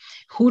you?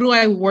 Who do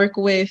I work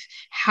with?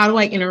 How do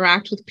I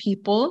interact with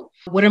people?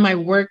 What are my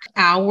work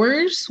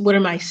hours? What are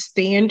my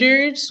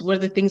standards? What are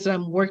the things that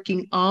I'm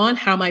working on?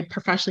 How am I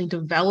professionally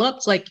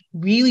developed? Like,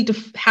 really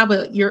have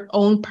your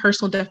own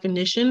personal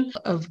definition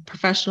of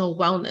professional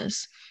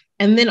wellness.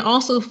 And then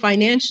also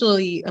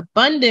financially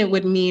abundant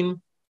would mean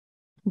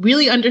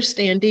really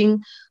understanding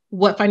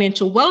what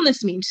financial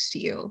wellness means to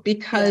you.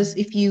 Because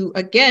if you,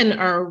 again,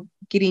 are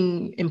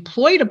getting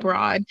employed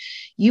abroad,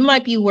 you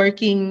might be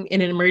working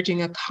in an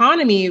emerging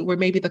economy where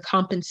maybe the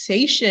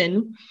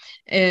compensation,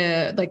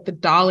 like the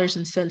dollars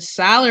and cents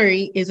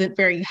salary, isn't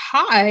very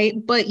high,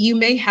 but you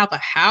may have a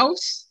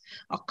house,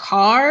 a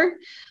car,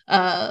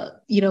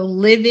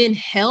 live-in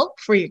help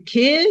for your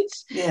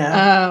kids.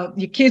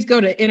 Your kids go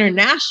to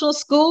international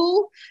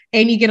school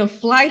and you get a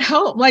flight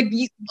home.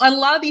 A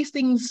lot of these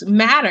things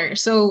matter.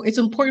 So it's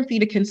important for you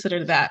to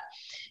consider that.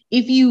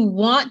 If you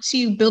want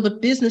to build a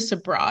business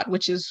abroad,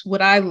 which is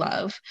what I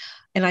love,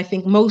 and I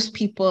think not most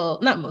people,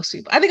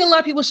 I think a lot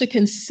of people should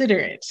consider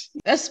it,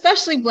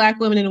 especially Black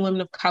women and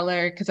women of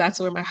color, because that's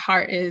where my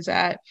heart is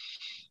at.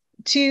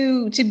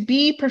 To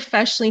be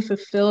professionally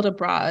fulfilled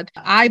abroad,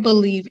 I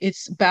believe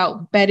it's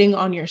about betting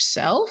on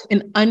yourself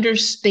and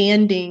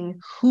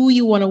understanding who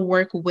you want to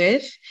work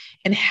with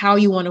and how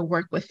you want to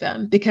work with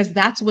them, because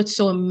that's what's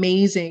so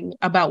amazing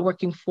about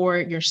working for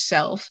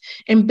yourself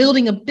and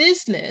building a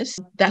business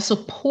that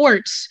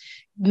supports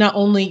not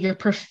only your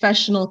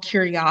professional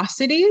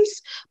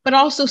curiosities, but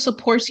also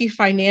supports you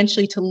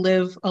financially to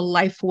live a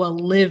life well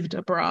lived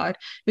abroad,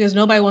 because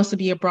nobody wants to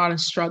be abroad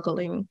and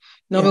struggling.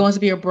 Nobody wants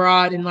to be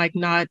abroad and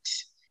not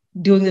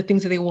doing the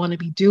things that they want to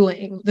be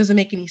doing. It doesn't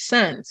make any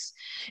sense.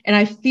 And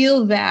I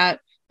feel that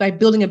by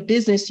building a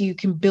business, you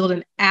can build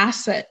an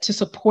asset to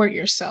support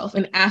yourself,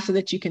 an asset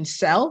that you can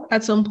sell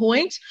at some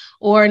point,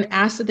 or an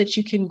asset that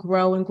you can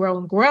grow and grow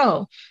and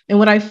grow. And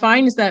what I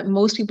find is that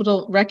most people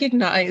don't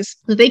recognize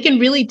that they can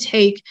really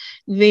take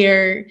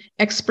their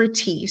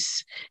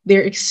expertise,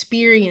 their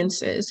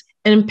experiences,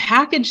 and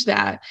package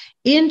that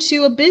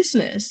into a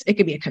business. It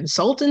could be a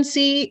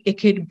consultancy, it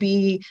could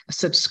be a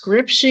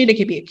subscription, it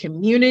could be a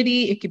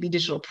community, it could be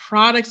digital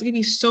products, it could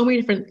be so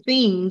many different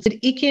things.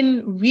 It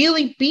can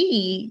really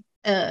be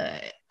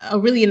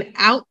really an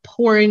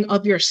outpouring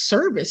of your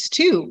service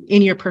too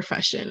in your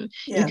profession.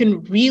 You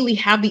can really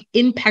have the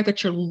impact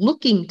that you're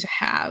looking to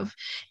have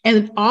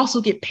and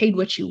also get paid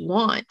what you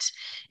want.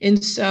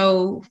 And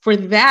so for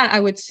that, I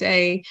would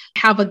say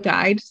have a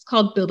guide. It's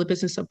called Build a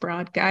Business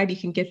Abroad Guide. You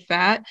can get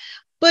that.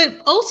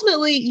 But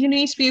ultimately, you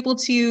need to be able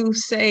to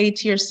say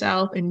to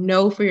yourself and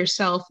know for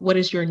yourself, what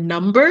is your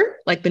number,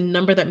 like the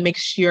number that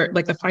makes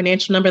the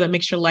financial number that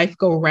makes your life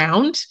go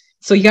round.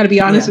 So you got to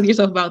be honest with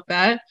yourself about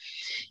that.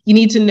 You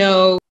need to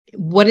know,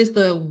 what is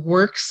the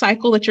work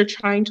cycle that you're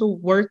trying to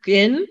work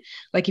in?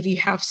 Like if you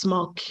have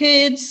small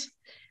kids,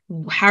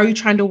 how are you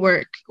trying to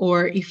work?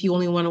 Or if you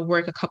only want to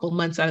work a couple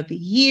months out of the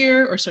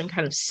year or certain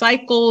kind of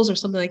cycles or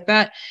something like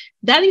that,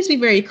 that needs to be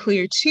very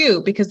clear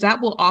too, because that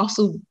will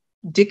also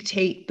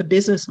dictate the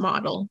business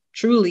model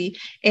truly,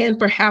 and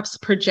perhaps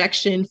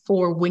projection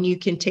for when you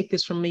can take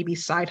this from maybe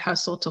side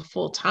hustle to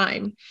full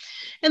time.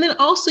 And then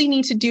also you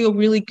need to do a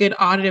really good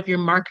audit of your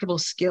marketable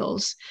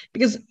skills,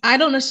 because I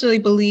don't necessarily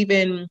believe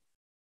in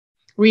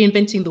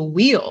reinventing the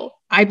wheel.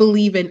 I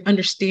believe in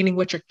understanding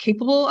what you're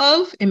capable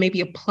of and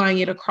maybe applying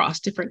it across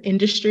different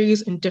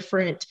industries and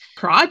different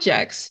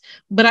projects.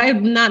 But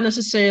I'm not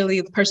necessarily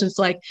the person that's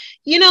like,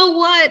 you know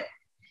what?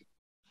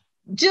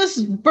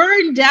 Just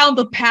burn down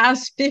the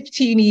past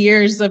 15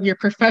 years of your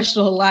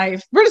professional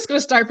life. We're just going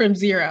to start from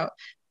zero.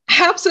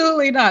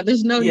 Absolutely not.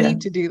 There's no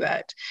need to do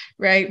that,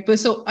 right? But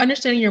so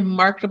understanding your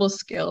marketable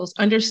skills,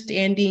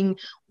 understanding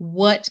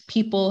what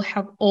people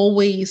have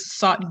always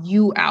sought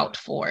you out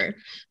for.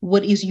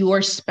 What is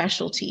your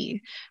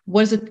specialty?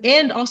 What is it?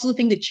 And also the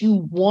thing that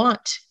you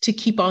want to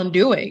keep on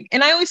doing.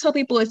 And I always tell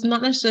people it's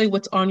not necessarily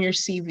what's on your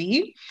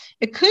CV.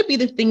 It could be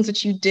the things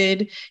that you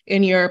did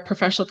in your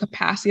professional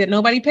capacity that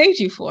nobody paid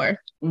you for,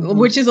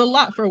 which is a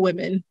lot for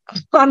women,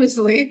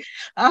 honestly.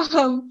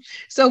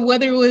 So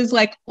whether it was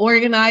like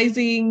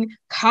organizing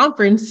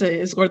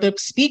conferences or the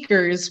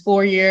speakers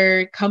for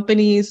your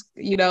company's,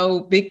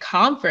 big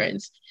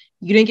conference,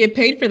 you didn't get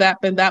paid for that,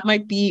 but that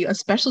might be a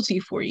specialty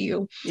for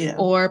you. Yeah.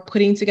 Or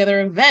putting together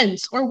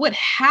events or what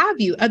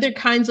have you, other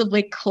kinds of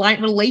like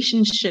client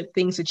relationship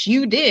things that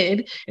you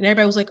did. And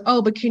everybody was like,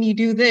 oh, but can you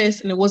do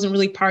this? And it wasn't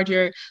really part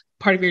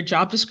of your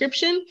job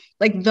description.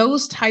 Like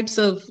those types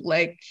of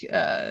like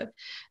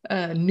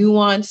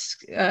nuanced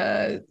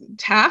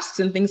tasks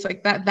and things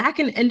like that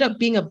can end up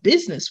being a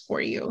business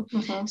for you.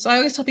 So I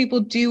always tell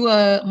people do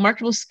a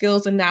marketable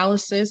skills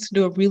analysis,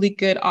 do a really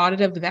good audit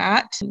of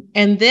that,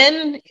 and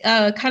then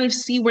kind of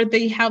see where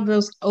they have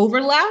those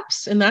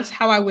overlaps. And that's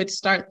how I would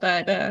start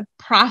that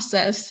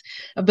process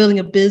of building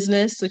a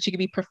business so that you can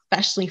be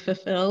professionally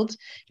fulfilled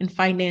and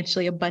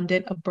financially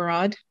abundant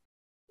abroad.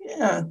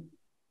 Yeah.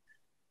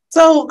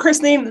 So,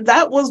 Christine,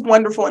 that was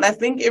wonderful. And I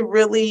think it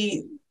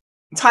really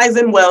ties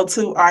in well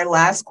to our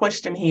last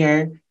question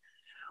here,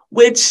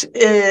 which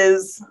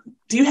is,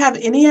 do you have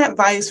any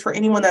advice for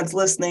anyone that's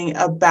listening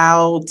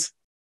about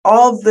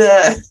all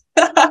the,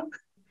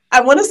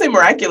 I want to say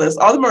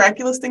all the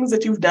miraculous things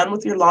that you've done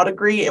with your law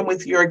degree and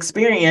with your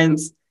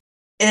experience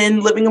in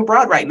living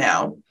abroad right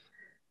now?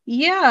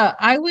 Yeah,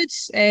 I would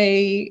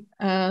say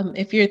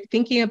if you're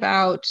thinking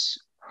about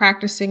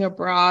practicing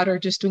abroad or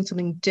just doing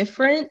something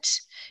different,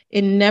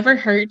 it never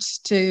hurts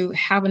to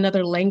have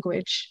another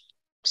language.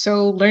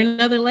 So learn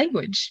another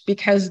language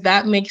because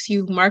that makes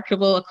you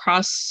marketable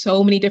across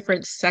so many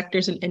different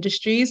sectors and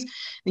industries.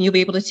 And you'll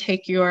be able to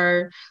take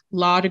your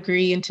law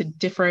degree into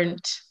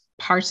different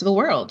parts of the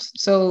world.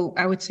 So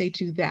I would say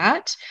do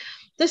that.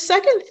 The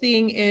second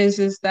thing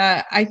is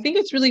that I think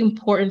it's really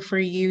important for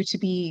you to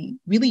be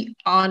really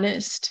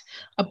honest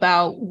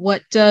about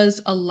what does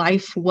a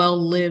life well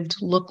lived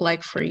look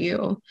like for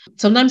you.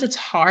 Sometimes it's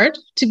hard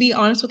to be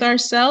honest with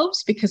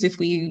ourselves because if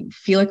we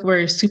feel like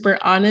we're super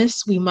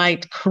honest, we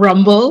might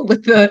crumble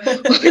with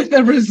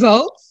the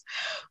results.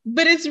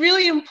 But it's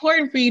really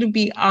important for you to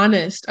be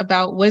honest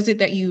about what is it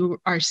that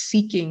you are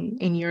seeking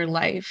in your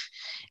life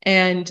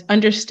and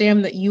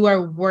understand that you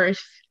are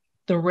worth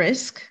the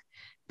risk.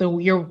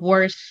 You're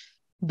worth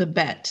the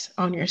bet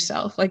on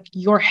yourself. Like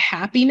your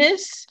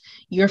happiness,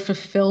 your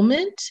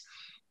fulfillment,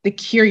 the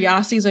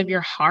curiosities of your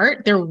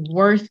heart, they're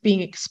worth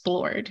being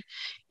explored.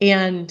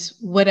 And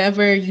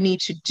whatever you need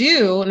to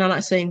do, and I'm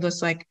not saying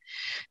just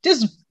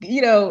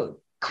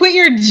quit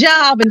your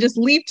job and just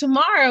leave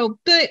tomorrow,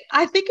 but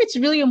I think it's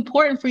really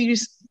important for you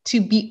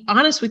to be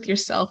honest with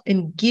yourself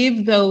and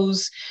give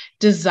those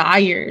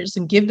desires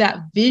and give that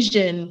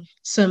vision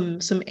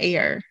some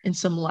air and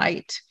some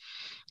light.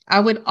 I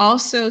would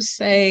also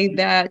say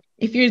that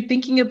if you're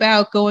thinking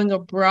about going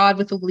abroad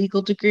with a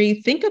legal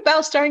degree, think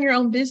about starting your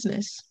own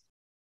business.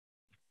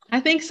 I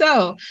think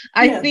so.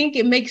 I think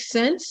it makes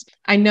sense.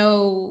 I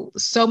know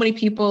so many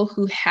people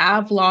who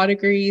have law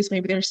degrees,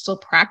 maybe they're still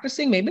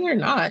practicing, maybe they're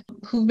not,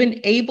 who've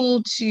been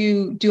able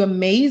to do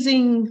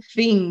amazing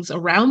things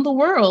around the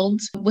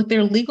world with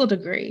their legal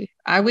degree.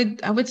 I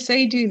would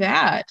say do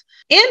that.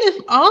 And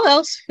if all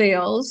else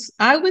fails,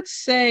 I would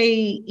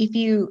say if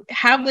you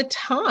have the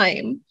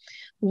time,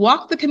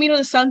 walk the Camino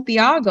de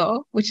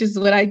Santiago, which is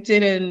what I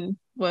did in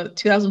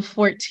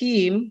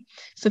 2014.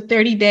 It's a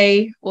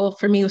 30-day, well,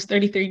 for me, it was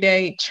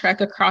 33-day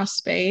trek across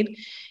Spain.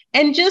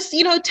 And just,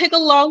 take a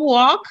long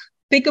walk,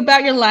 think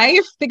about your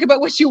life, think about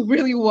what you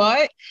really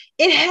want.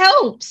 It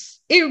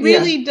helps. It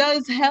really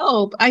does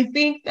help. I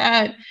think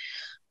that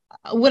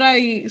what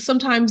I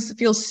sometimes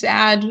feel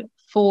sad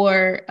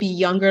for the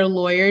younger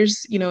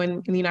lawyers, in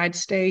the United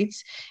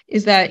States,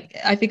 is that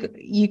I think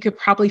you could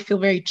probably feel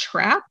very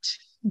trapped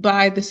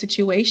by the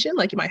situation.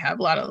 Like you might have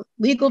a lot of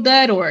legal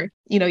debt or,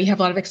 you have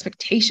a lot of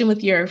expectation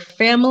with your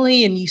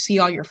family and you see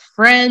all your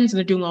friends and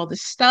they're doing all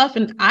this stuff.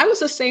 And I was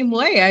the same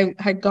way. I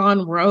had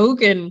gone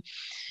rogue and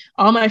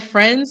all my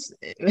friends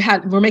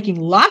were making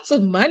lots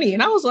of money.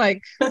 And I was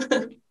like,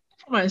 for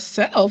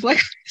myself, like,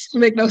 this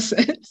doesn't make no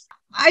sense.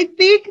 I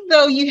think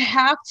though, you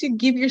have to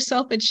give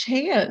yourself a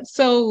chance.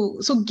 So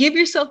give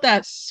yourself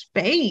that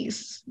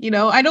space.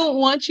 I don't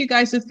want you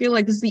guys to feel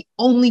like this is the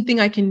only thing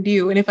I can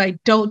do. And if I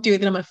don't do it,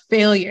 then I'm a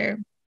failure.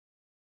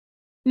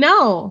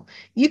 No,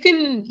 you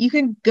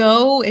can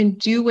go and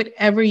do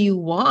whatever you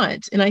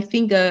want. And I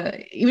think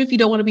even if you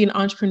don't want to be an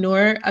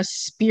entrepreneur, a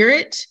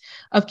spirit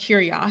of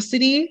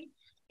curiosity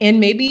and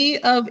maybe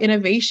of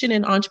innovation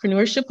and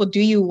entrepreneurship will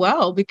do you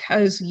well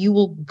because you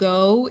will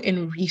go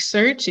and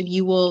research and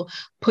you will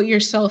put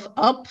yourself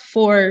up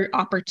for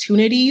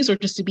opportunities or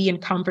just to be in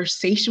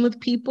conversation with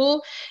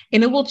people,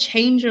 and it will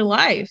change your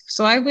life.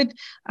 So I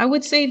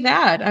would say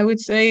that. I would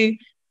say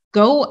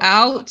go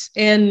out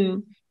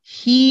and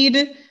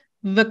heed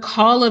the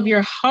call of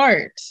your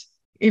heart.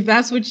 If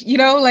that's what,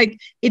 like,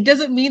 it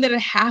doesn't mean that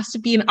it has to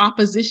be in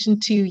opposition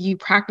to you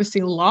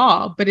practicing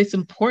law, but it's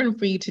important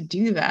for you to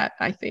do that,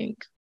 I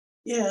think.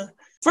 Yeah.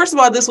 First of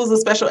all, this was a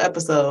special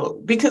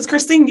episode because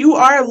Christine, you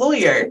are a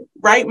lawyer,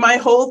 right? My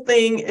whole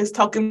thing is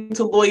talking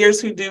to lawyers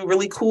who do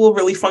really cool,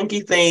 really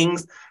funky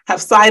things,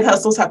 have side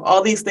hustles, have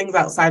all these things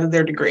outside of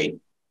their degree.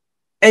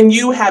 And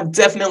you have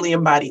definitely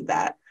embodied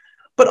that.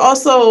 But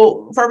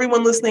also for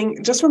everyone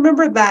listening, just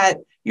remember that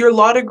your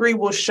law degree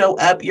will show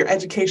up, your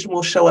education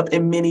will show up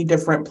in many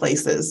different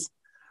places,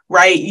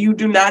 right? You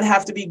do not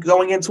have to be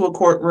going into a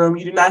courtroom.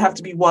 You do not have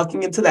to be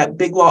walking into that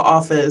big law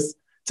office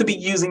to be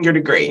using your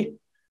degree.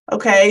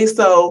 Okay,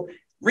 so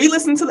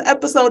re-listen to the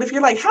episode. If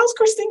you're like, how's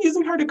Christine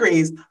using her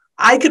degrees?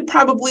 I could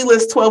probably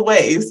list 12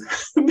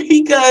 ways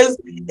because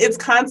it's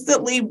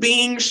constantly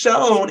being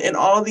shown in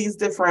all these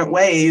different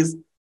ways.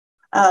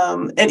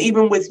 And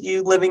even with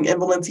you living in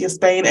Valencia,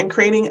 Spain, and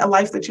creating a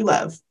life that you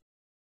love.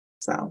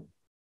 So.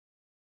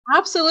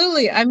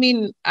 Absolutely. I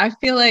mean, I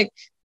feel like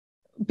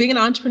being an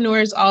entrepreneur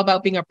is all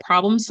about being a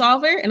problem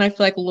solver. And I feel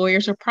like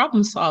lawyers are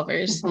problem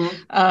solvers.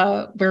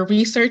 Mm-hmm. We're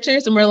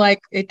researchers and we're like,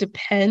 it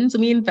depends,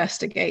 and we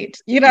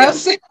investigate, Yeah.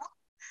 So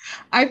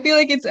I feel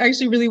like it's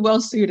actually really well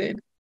suited.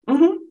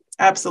 Mm-hmm.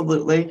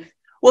 Absolutely.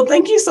 Well,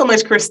 thank you so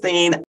much,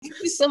 Christine.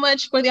 Thank you so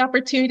much for the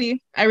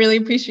opportunity. I really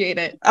appreciate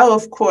it. Oh,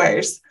 of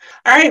course.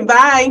 All right.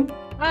 Bye.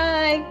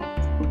 Bye.